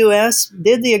you, the U.S.,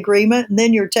 did the agreement, and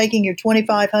then you're taking your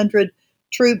 2,500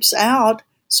 troops out.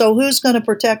 So who's going to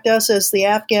protect us as the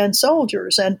Afghan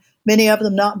soldiers? And many of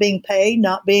them not being paid,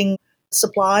 not being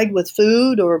supplied with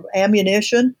food or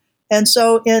ammunition. And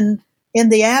so in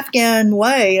the Afghan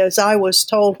way, as I was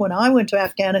told when I went to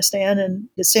Afghanistan in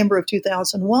December of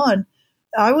 2001,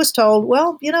 I was told,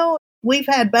 well, we've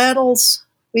had battles,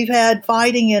 we've had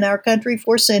fighting in our country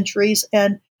for centuries,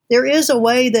 and there is a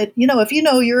way that, if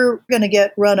you're going to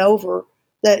get run over,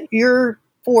 that your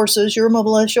forces, your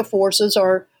militia forces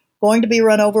are going to be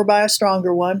run over by a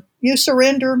stronger one. You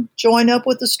surrender, join up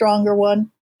with the stronger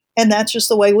one, and that's just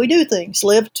the way we do things,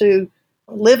 live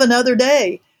another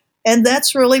day. And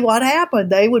that's really what happened.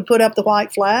 They would put up the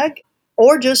white flag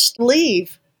or just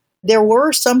leave. There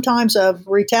were sometimes of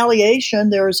retaliation.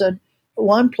 There was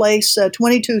one place,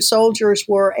 22 soldiers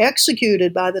were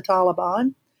executed by the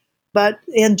Taliban. But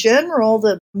in general,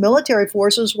 the military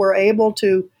forces were able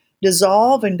to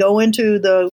dissolve and go into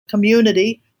the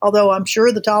community, although I'm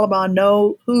sure the Taliban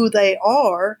know who they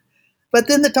are. But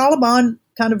then the Taliban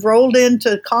kind of rolled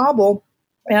into Kabul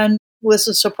and was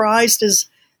as surprised as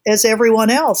everyone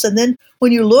else. And then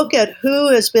when you look at who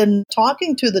has been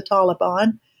talking to the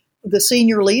Taliban, the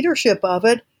senior leadership of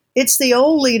it, it's the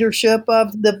old leadership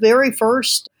of the very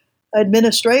first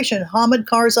administration. Hamid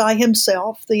Karzai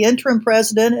himself, the interim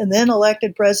president and then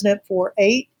elected president for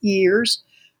 8 years.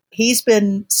 He's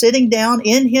been sitting down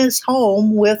in his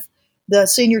home with the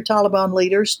senior Taliban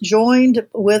leaders, joined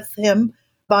with him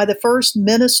by the first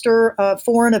minister of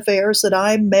foreign affairs that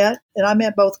I met. And I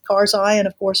met both Karzai and,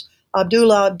 of course,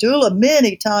 Abdullah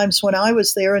many times when I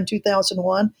was there in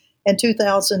 2001 and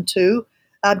 2002.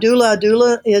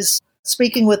 Abdullah is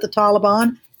speaking with the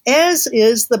Taliban, as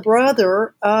is the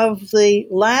brother of the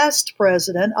last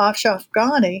president, Ashraf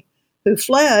Ghani, who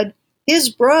fled. His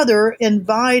brother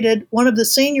invited one of the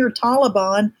senior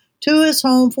Taliban to his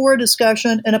home for a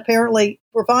discussion and apparently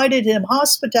provided him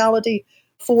hospitality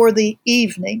for the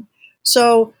evening.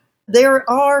 So there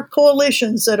are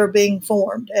coalitions that are being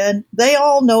formed, and they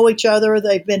all know each other.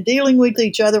 They've been dealing with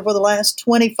each other for the last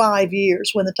 25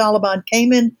 years. When the Taliban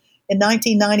came in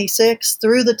 1996,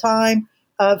 through the time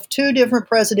of 2 different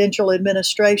presidential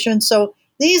administrations. So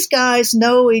these guys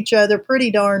know each other pretty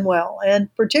darn well,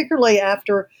 and particularly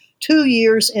after 2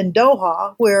 years in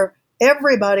Doha, where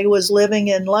everybody was living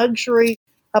in luxury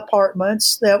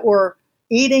apartments that were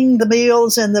eating the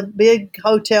meals in the big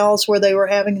hotels where they were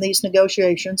having these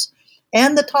negotiations,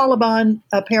 and the Taliban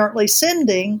apparently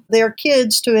sending their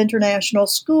kids to international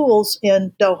schools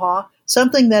in Doha,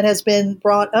 something that has been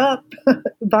brought up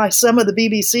by some of the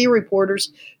BBC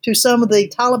reporters to some of the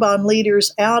Taliban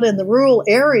leaders out in the rural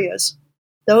areas.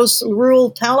 Those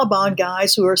rural Taliban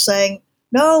guys who are saying,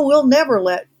 no, we'll never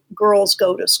let girls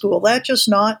go to school. That's just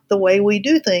not the way we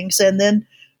do things. And then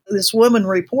this woman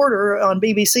reporter on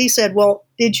BBC said, well,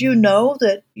 did you know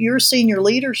that your senior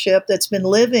leadership that's been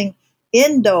living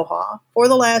in Doha for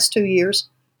the last 2 years,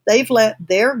 they've let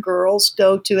their girls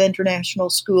go to international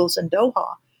schools in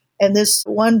Doha. And this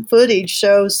one footage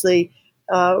shows the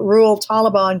rural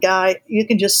Taliban guy. You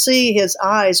can just see his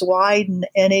eyes widen,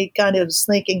 and he kind of is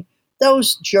thinking,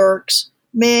 those jerks,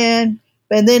 man.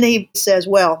 And then he says,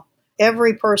 well,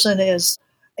 every person is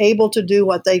able to do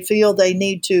what they feel they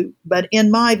need to, but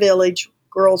in my village,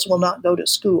 girls will not go to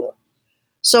school.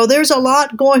 So there's a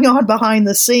lot going on behind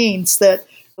the scenes that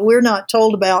we're not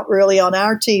told about really on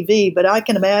our TV, but I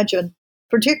can imagine,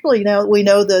 particularly now that we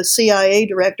know the CIA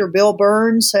director, Bill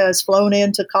Burns, has flown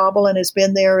into Kabul and has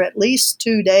been there at least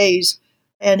 2 days,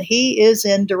 and he is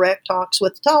in direct talks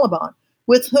with the Taliban,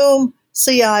 with whom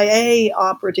CIA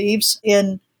operatives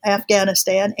in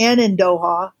Afghanistan and in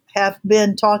Doha have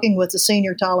been talking with the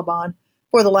senior Taliban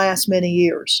for the last many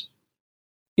years.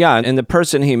 Yeah, and the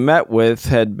person he met with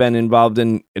had been involved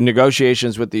in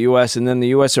negotiations with the U.S., and then the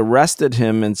U.S. arrested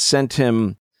him and sent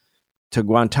him to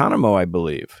Guantanamo, I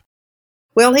believe.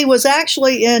 Well, he was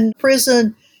actually in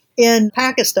prison in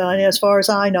Pakistan, as far as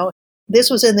I know. This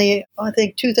was in I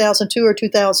think, 2002 or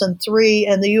 2003,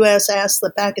 and the U.S. asked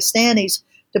the Pakistanis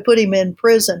to put him in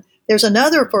prison. There's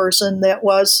another person that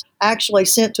was actually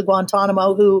sent to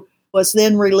Guantanamo who was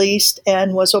then released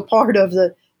and was a part of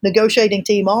the negotiating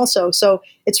team also. So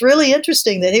it's really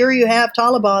interesting that here you have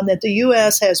Taliban that the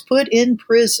U.S. has put in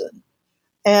prison.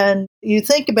 And you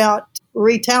think about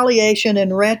retaliation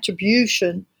and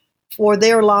retribution for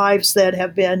their lives that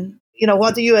have been,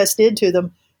 what the U.S. did to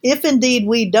them. If indeed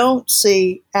we don't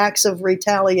see acts of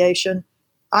retaliation,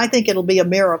 I think it'll be a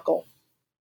miracle.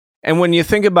 And when you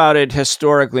think about it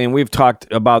historically, and we've talked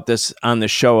about this on the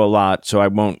show a lot, so I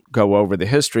won't go over the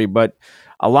history, but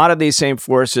a lot of these same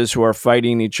forces who are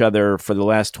fighting each other for the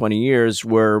last 20 years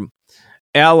were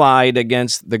allied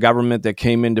against the government that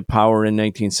came into power in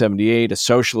 1978, a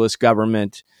socialist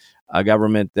government, a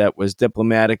government that was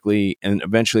diplomatically and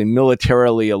eventually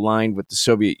militarily aligned with the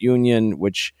Soviet Union,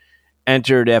 which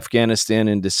entered Afghanistan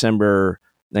in December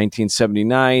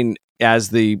 1979 as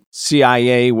the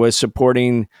CIA was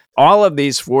supporting all of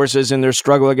these forces in their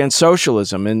struggle against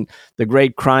socialism. And the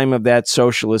great crime of that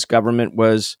socialist government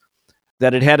was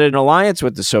that it had an alliance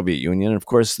with the Soviet Union. Of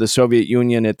course, the Soviet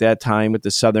Union at that time, with the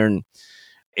Southern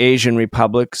Asian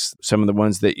republics, some of the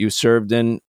ones that you served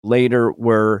in later,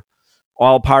 were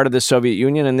all part of the Soviet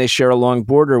Union, and they share a long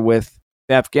border with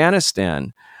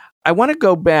Afghanistan. I want to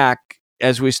go back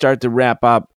as we start to wrap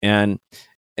up and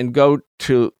go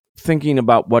to thinking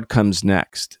about what comes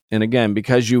next. And again,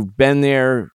 because you've been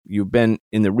there, you've been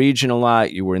in the region a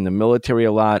lot, you were in the military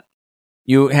a lot,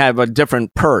 you have a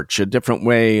different perch, a different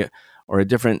way, or a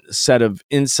different set of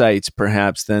insights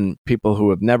perhaps than people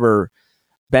who have never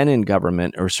been in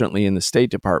government or certainly in the State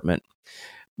Department.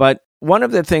 But one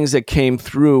of the things that came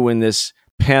through in this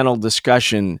panel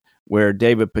discussion where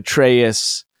David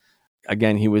Petraeus,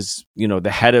 again, he was,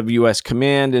 the head of U.S.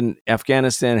 command in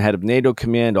Afghanistan, head of NATO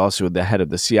command, also the head of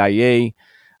the CIA.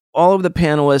 All of the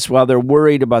panelists, while they're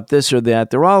worried about this or that,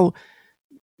 they're all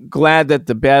glad that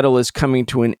the battle is coming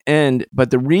to an end. But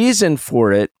the reason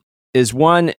for it is,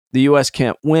 one, the U.S.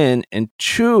 can't win, and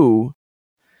two,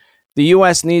 the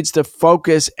U.S. needs to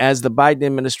focus, as the Biden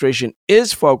administration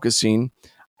is focusing,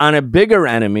 on a bigger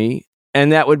enemy,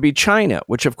 and that would be China,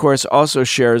 which of course also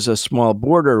shares a small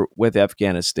border with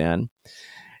Afghanistan.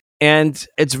 And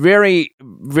it's very,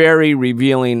 very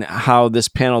revealing how this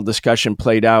panel discussion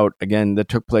played out, again, that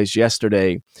took place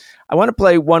yesterday. I want to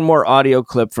play one more audio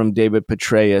clip from David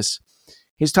Petraeus.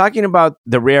 He's talking about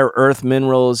the rare earth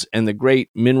minerals and the great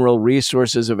mineral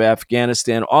resources of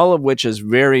Afghanistan, all of which is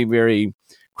very, very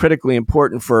critically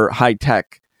important for high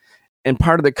tech and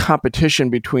part of the competition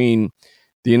between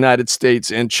the United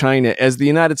States and China, as the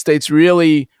United States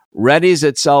really readies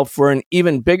itself for an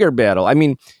even bigger battle. I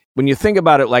mean, when you think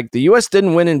about it, like the U.S.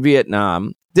 didn't win in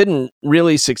Vietnam, didn't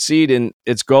really succeed in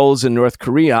its goals in North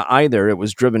Korea either. It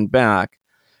was driven back.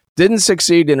 Didn't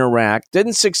succeed in Iraq,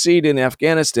 didn't succeed in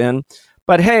Afghanistan.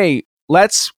 But hey,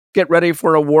 let's get ready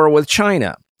for a war with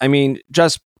China. I mean,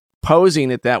 just posing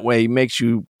it that way makes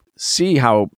you see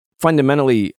how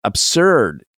fundamentally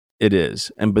absurd it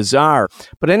is and bizarre.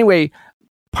 But anyway,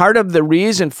 part of the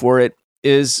reason for it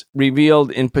is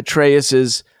revealed in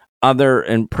Petraeus's other,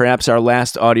 and perhaps our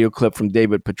last audio clip from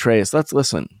David Petraeus. Let's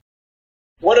listen.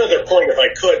 One other point, if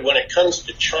I could, when it comes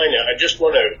to China, I just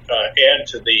want to add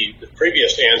to the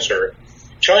previous answer.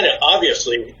 China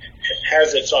obviously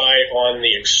has its eye on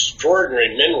the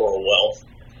extraordinary mineral wealth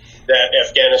that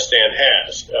Afghanistan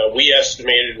has. We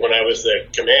estimated when I was the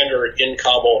commander in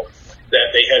Kabul that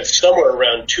they had somewhere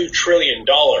around $2 trillion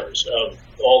of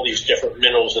all these different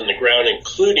minerals in the ground,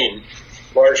 including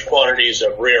large quantities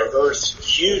of rare earths,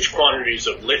 huge quantities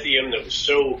of lithium that was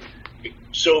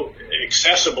so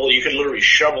accessible you could literally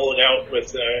shovel it out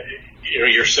with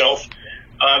yourself.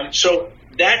 So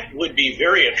that would be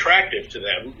very attractive to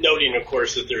them, noting, of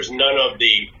course, that there's none of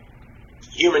the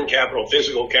human capital,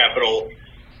 physical capital,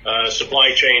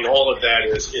 supply chain, all of that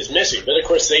is missing. But, of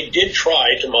course, they did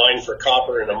try to mine for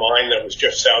copper in a mine that was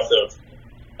just south of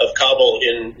Kabul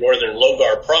in northern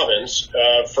Logar province,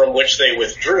 from which they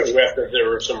withdrew after there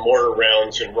were some mortar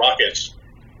rounds and rockets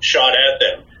shot at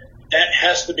them. That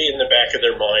has to be in the back of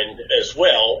their mind as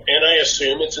well, and I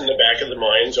assume it's in the back of the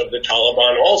minds of the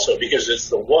Taliban also, because it's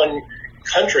the one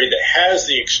country that has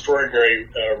the extraordinary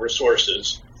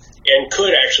resources and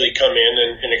could actually come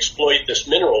in and exploit this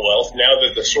mineral wealth now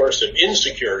that the source of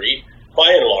insecurity,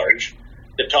 by and large,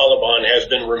 the Taliban has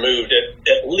been removed,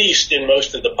 at least in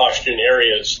most of the Pashtun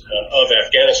areas of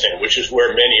Afghanistan, which is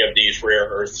where many of these rare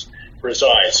earths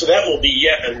reside. So that will be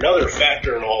yet another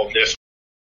factor in all of this.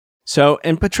 So,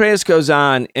 and Petraeus goes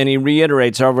on and he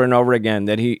reiterates over and over again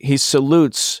that he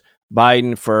salutes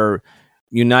Biden for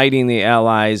uniting the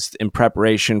allies in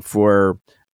preparation for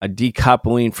a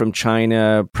decoupling from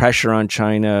China, pressure on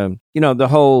China, the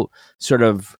whole sort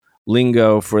of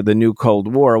lingo for the new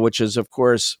Cold War, which is, of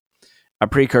course, a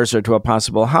precursor to a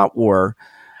possible hot war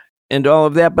and all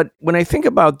of that. But when I think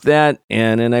about that,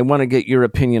 and I want to get your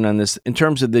opinion on this in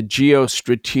terms of the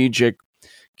geostrategic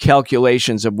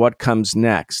calculations of what comes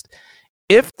next.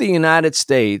 If the United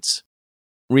States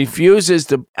refuses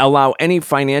to allow any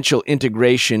financial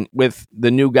integration with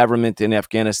the new government in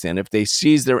Afghanistan, if they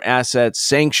seize their assets,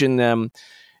 sanction them,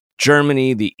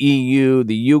 Germany, the EU,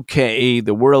 the UK,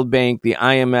 the World Bank, the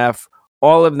IMF,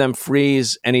 all of them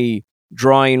freeze any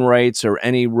drawing rights or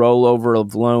any rollover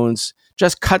of loans,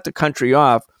 just cut the country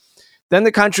off, then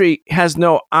the country has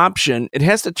no option. It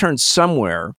has to turn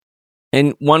somewhere.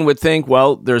 And one would think,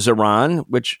 well, there's Iran,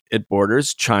 which it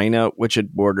borders, China, which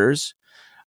it borders.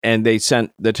 And the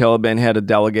Taliban had a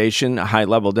delegation, a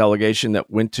high-level delegation that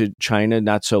went to China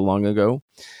not so long ago.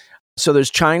 So there's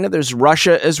China, there's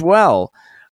Russia as well.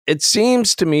 It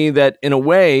seems to me that in a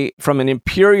way, from an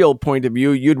imperial point of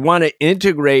view, you'd want to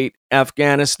integrate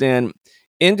Afghanistan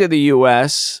into the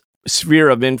U.S. sphere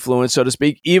of influence, so to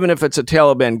speak, even if it's a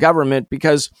Taliban government,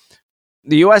 because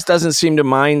the U.S. doesn't seem to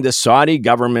mind the Saudi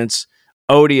government's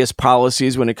odious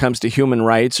policies when it comes to human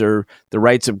rights or the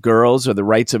rights of girls or the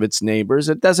rights of its neighbors.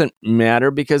 It doesn't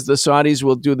matter because the Saudis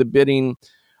will do the bidding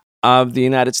of the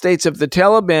United States. If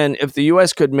the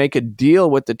U.S. could make a deal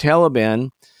with the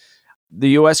Taliban, the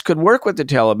U.S. could work with the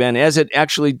Taliban, as it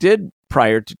actually did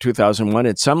prior to 2001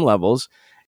 at some levels.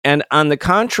 And on the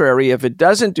contrary, if it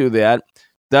doesn't do that,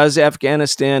 does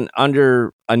Afghanistan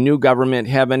under a new government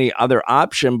have any other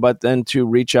option but then to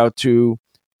reach out to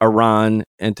Iran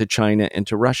and to China and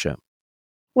to Russia?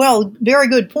 Well, very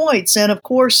good points. And of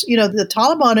course, the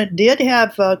Taliban did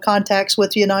have contacts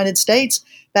with the United States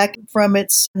back from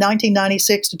its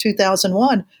 1996 to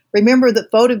 2001. Remember the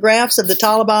photographs of the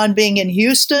Taliban being in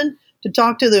Houston to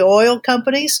talk to the oil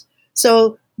companies?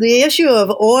 So the issue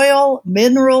of oil,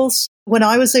 minerals, when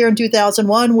I was there in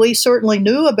 2001, we certainly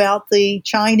knew about the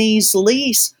Chinese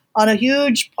lease on a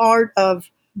huge part of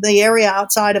the area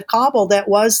outside of Kabul that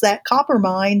was that copper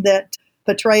mine that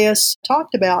Petraeus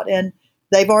talked about. And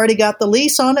they've already got the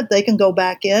lease on it. They can go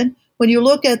back in. When you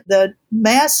look at the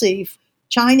massive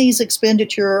Chinese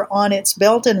expenditure on its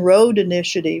Belt and Road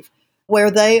Initiative,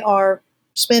 where they are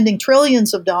spending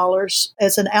trillions of dollars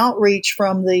as an outreach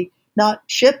from the not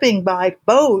shipping by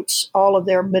boats all of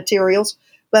their materials,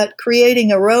 but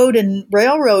creating a road and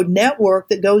railroad network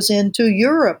that goes into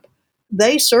Europe.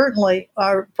 They certainly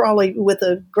are probably with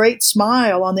a great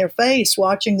smile on their face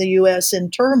watching the U.S. in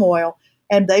turmoil,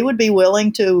 and they would be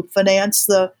willing to finance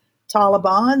the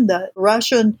Taliban, the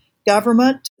Russian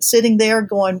government, sitting there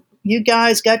going, you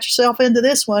guys got yourself into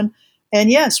this one, and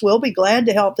yes, we'll be glad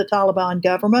to help the Taliban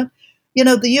government.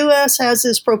 The U.S. has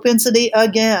this propensity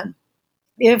again.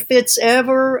 If it's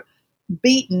ever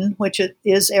beaten, which it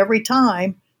is every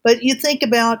time, but you think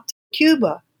about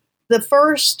Cuba. The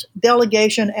first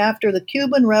delegation after the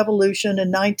Cuban Revolution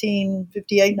in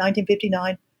 1958,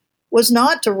 1959 was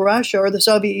not to Russia or the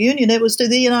Soviet Union. It was to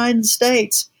the United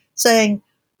States saying,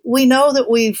 we know that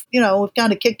we've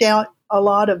kind of kicked out a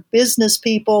lot of business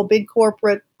people, big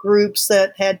corporate groups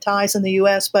that had ties in the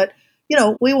U.S., but,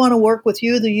 we want to work with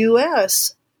you, the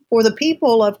U.S., for the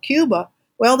people of Cuba.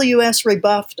 Well, the U.S.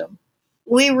 rebuffed them.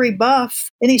 We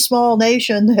rebuff any small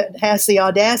nation that has the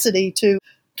audacity to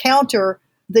counter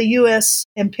the U.S.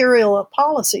 imperial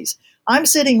policies. I'm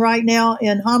sitting right now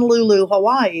in Honolulu,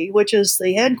 Hawaii, which is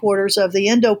the headquarters of the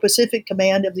Indo-Pacific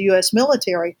Command of the U.S.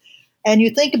 military. And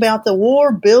you think about the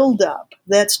war buildup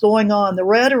that's going on, the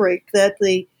rhetoric that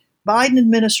the Biden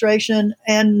administration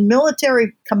and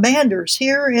military commanders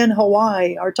here in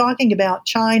Hawaii are talking about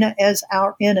China as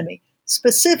our enemy,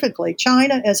 specifically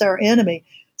China as our enemy,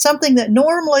 something that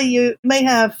normally you may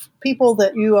have people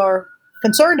that you are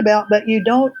concerned about, but you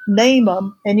don't name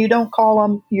them and you don't call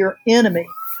them your enemy.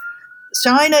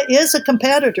 China is a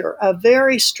competitor, a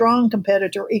very strong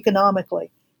competitor economically.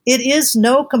 It is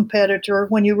no competitor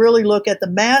when you really look at the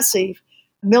massive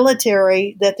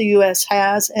military that the U.S.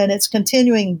 has and its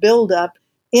continuing buildup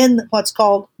in what's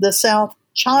called the South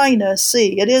China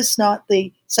Sea. It is not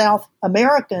the South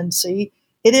American Sea.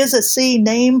 It is a sea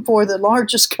named for the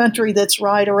largest country that's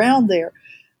right around there.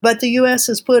 But the U.S.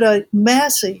 has put a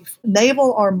massive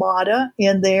naval armada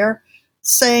in there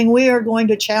saying we are going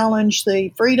to challenge the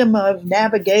freedom of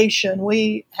navigation.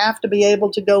 We have to be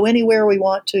able to go anywhere we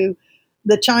want to.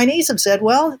 The Chinese have said,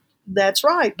 well, that's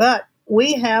right, but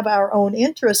we have our own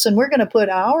interests, and we're going to put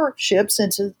our ships,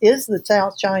 since it is the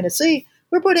South China Sea,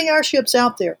 we're putting our ships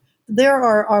out there. There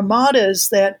are armadas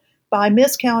that, by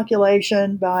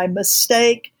miscalculation, by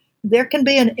mistake, there can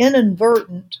be an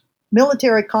inadvertent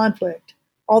military conflict.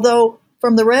 Although,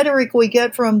 from the rhetoric we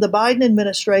get from the Biden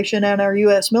administration and our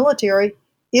U.S. military,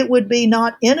 it would be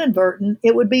not inadvertent,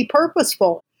 it would be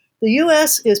purposeful. The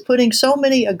U.S. is putting so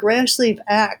many aggressive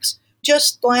acts.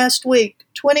 Just last week,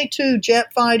 22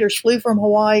 jet fighters flew from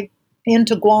Hawaii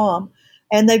into Guam,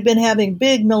 and they've been having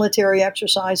big military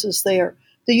exercises there.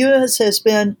 The U.S. has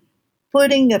been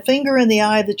putting a finger in the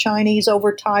eye of the Chinese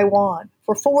over Taiwan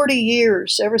for 40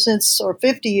 years, ever since, or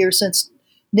 50 years since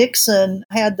Nixon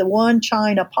had the one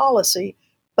China policy,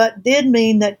 but did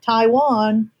mean that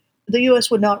Taiwan, the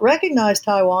U.S. would not recognize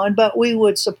Taiwan, but we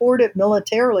would support it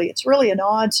militarily. It's really an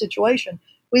odd situation.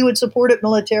 We would support it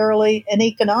militarily and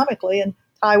economically, and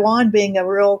Taiwan being a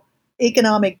real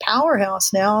economic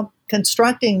powerhouse now,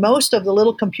 constructing most of the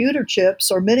little computer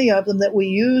chips, or many of them that we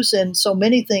use in so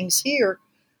many things here.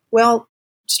 Well,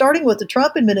 starting with the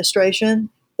Trump administration,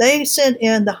 they sent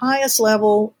in the highest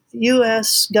level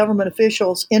U.S. government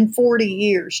officials in 40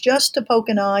 years just to poke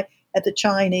an eye at the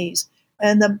Chinese.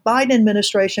 And the Biden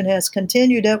administration has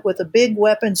continued it with a big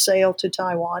weapons sale to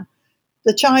Taiwan.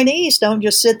 The Chinese don't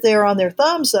just sit there on their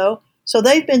thumbs, though. So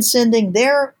they've been sending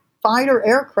their fighter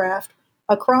aircraft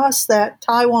across that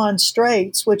Taiwan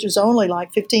Straits, which is only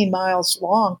like 15 miles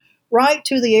long, right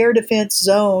to the air defense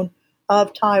zone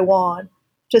of Taiwan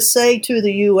to say to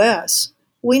the U.S.,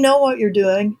 we know what you're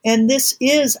doing, and this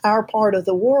is our part of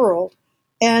the world.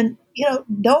 And,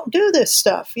 don't do this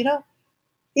stuff,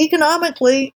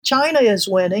 Economically, China is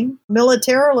winning.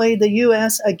 Militarily, the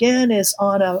U.S., again, is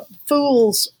on a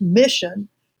fool's mission.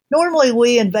 Normally,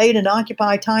 we invade and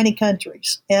occupy tiny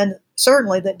countries, and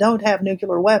certainly that don't have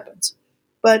nuclear weapons.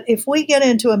 But if we get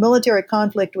into a military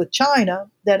conflict with China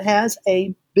that has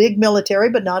a big military,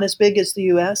 but not as big as the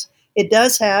U.S., it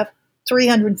does have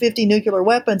 350 nuclear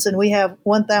weapons, and we have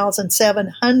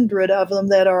 1,700 of them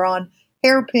that are on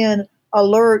hairpin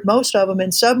alert, most of them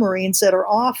in submarines that are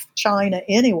off China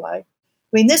anyway. I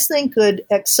mean, this thing could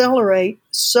accelerate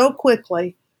so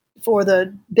quickly for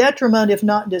the detriment, if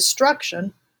not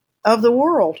destruction, of the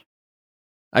world.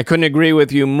 I couldn't agree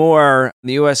with you more.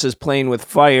 The U.S. is playing with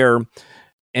fire.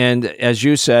 And as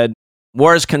you said,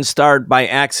 wars can start by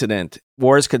accident.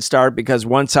 Wars could start because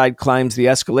one side climbs the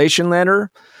escalation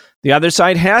ladder. The other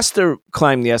side has to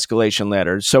climb the escalation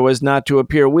ladder so as not to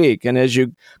appear weak. And as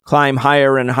you climb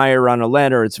higher and higher on a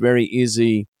ladder, it's very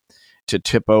easy to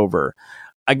tip over.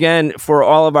 Again, for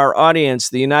all of our audience,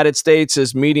 the United States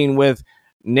is meeting with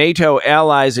NATO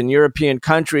allies and European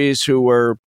countries who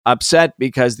were upset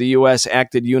because the U.S.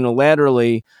 acted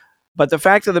unilaterally. But the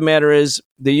fact of the matter is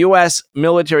the U.S.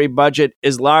 military budget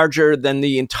is larger than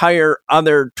the entire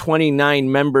other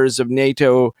 29 members of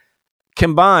NATO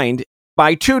combined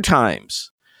by 2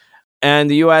 times. And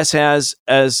the U.S. has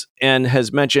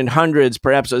mentioned hundreds,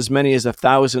 perhaps as many as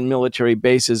 1,000 military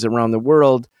bases around the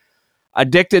world,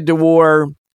 addicted to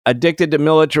war, addicted to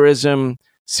militarism,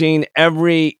 seeing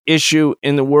every issue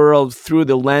in the world through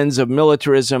the lens of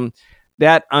militarism.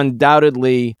 That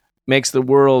undoubtedly makes the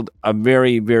world a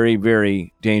very, very,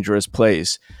 very dangerous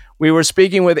place. We were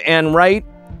speaking with Ann Wright.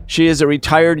 She is a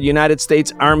retired United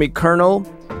States Army colonel,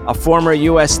 a former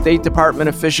U.S. State Department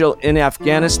official in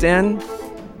Afghanistan,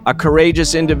 a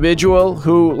courageous individual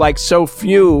who, like so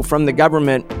few from the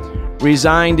government,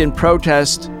 resigned in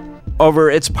protest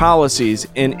over its policies,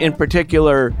 and in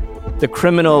particular, the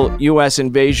criminal U.S.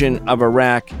 invasion of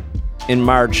Iraq in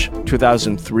March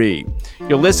 2003.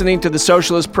 You're listening to The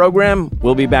Socialist Program.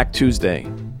 We'll be back Tuesday.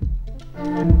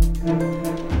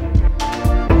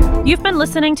 You've been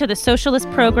listening to The Socialist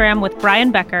Program with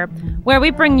Brian Becker, where we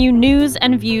bring you news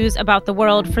and views about the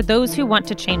world for those who want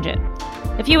to change it.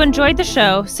 If you enjoyed the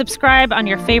show, subscribe on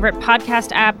your favorite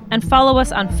podcast app and follow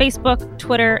us on Facebook,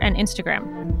 Twitter, and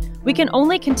Instagram. We can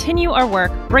only continue our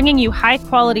work bringing you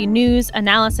high-quality news,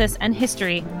 analysis, and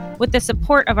history with the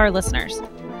support of our listeners.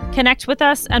 Connect with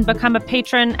us and become a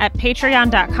patron at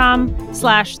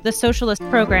patreon.com/The Socialist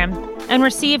Program and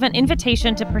receive an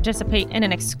invitation to participate in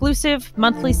an exclusive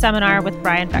monthly seminar with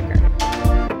Brian Becker.